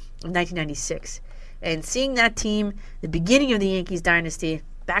June of 1996. And seeing that team, the beginning of the Yankees dynasty,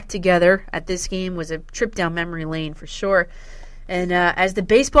 back together at this game was a trip down memory lane for sure. And as the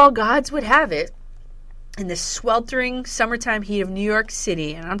baseball gods would have it, in the sweltering summertime heat of New York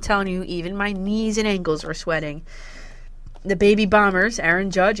City, and I'm telling you, even my knees and ankles were sweating, the Baby Bombers,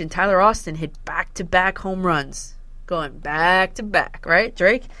 Aaron Judge and Tyler Austin, hit back-to-back home runs. Going back-to-back, right,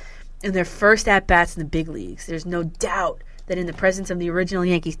 Drake? In their first at-bats in the big leagues. There's no doubt that in the presence of the original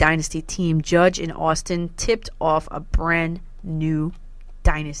Yankees dynasty team, Judge and Austin tipped off a brand new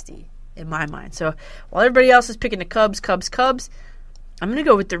dynasty, in my mind. So while everybody else is picking the Cubs, I'm going to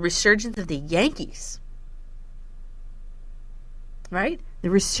go with the resurgence of the Yankees. Right? The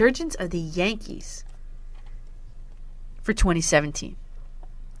resurgence of the Yankees for 2017.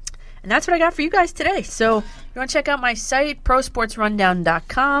 And that's what I got for you guys today. So if you want to check out my site,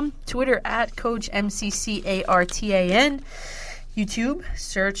 prosportsrundown.com, Twitter at CoachMCCARTAN, YouTube,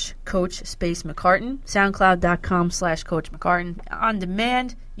 search Coach Space McCartan, SoundCloud.com/Coach McCartan. On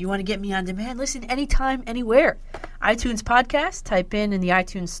demand, you want to get me on demand, listen anytime, anywhere. iTunes podcast, type in the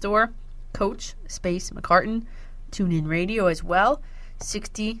iTunes store, Coach Space McCartan. TuneIn Radio as well.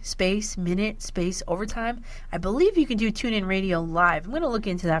 60 space minute space overtime. I believe you can do TuneIn Radio live. I'm going to look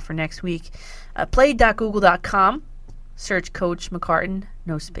into that for next week. Play.google.com. Search Coach McCartan.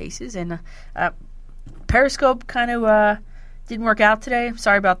 No spaces. And Periscope kind of didn't work out today.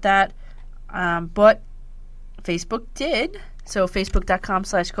 Sorry about that. But Facebook did. So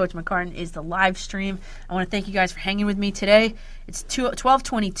Facebook.com/Coach McCartan is the live stream. I want to thank you guys for hanging with me today. It's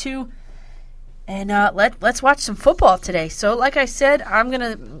 12:22. And let's watch some football today. So like I said,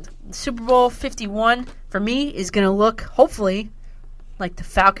 Super Bowl 51 for me is going to look, hopefully, like the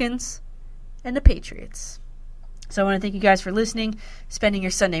Falcons and the Patriots. So I want to thank you guys for listening, spending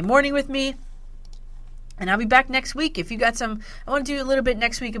your Sunday morning with me. And I'll be back next week. If you got I want to do a little bit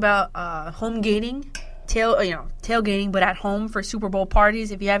next week about home gating, tailgating, but at home for Super Bowl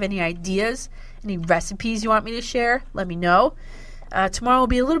parties. If you have any ideas, any recipes you want me to share, let me know. Tomorrow will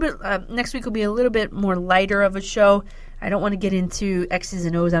be a little bit, next week will be a little bit more lighter of a show. I don't want to get into X's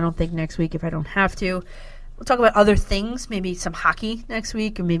and O's, I don't think, next week if I don't have to. We'll talk about other things, maybe some hockey next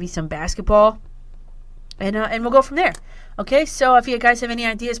week or maybe some basketball. And we'll go from there. Okay, so if you guys have any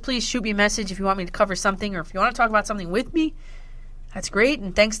ideas, please shoot me a message if you want me to cover something or if you want to talk about something with me. That's great.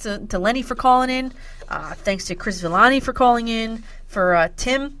 And thanks to Lenny for calling in. Thanks to Chris Villani for calling in. For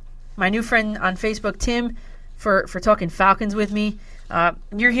Tim, my new friend on Facebook, Tim, for talking Falcons with me.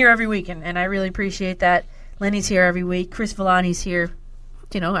 You're here every week, and I really appreciate that. Lenny's here every week. Chris Villani's here,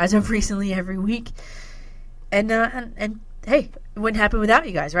 as of recently every week. And hey, it wouldn't happen without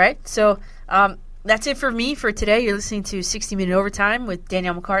you guys, right? So that's it for me for today. You're listening to 60 Minute Overtime with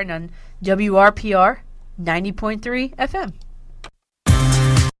Danielle McCartan on WRPR 90.3 FM.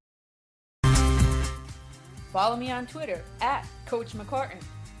 Follow me on Twitter at Coach McCartan.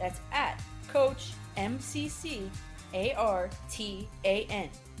 That's at Coach MCCARTAN.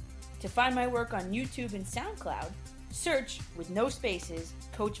 To find my work on YouTube and SoundCloud, Search, with no spaces,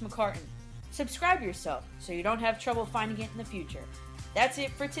 Coach McCartan. Subscribe yourself so you don't have trouble finding it in the future. That's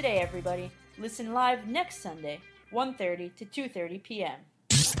it for today, everybody. Listen live next Sunday, 1:30 to 2:30 p.m.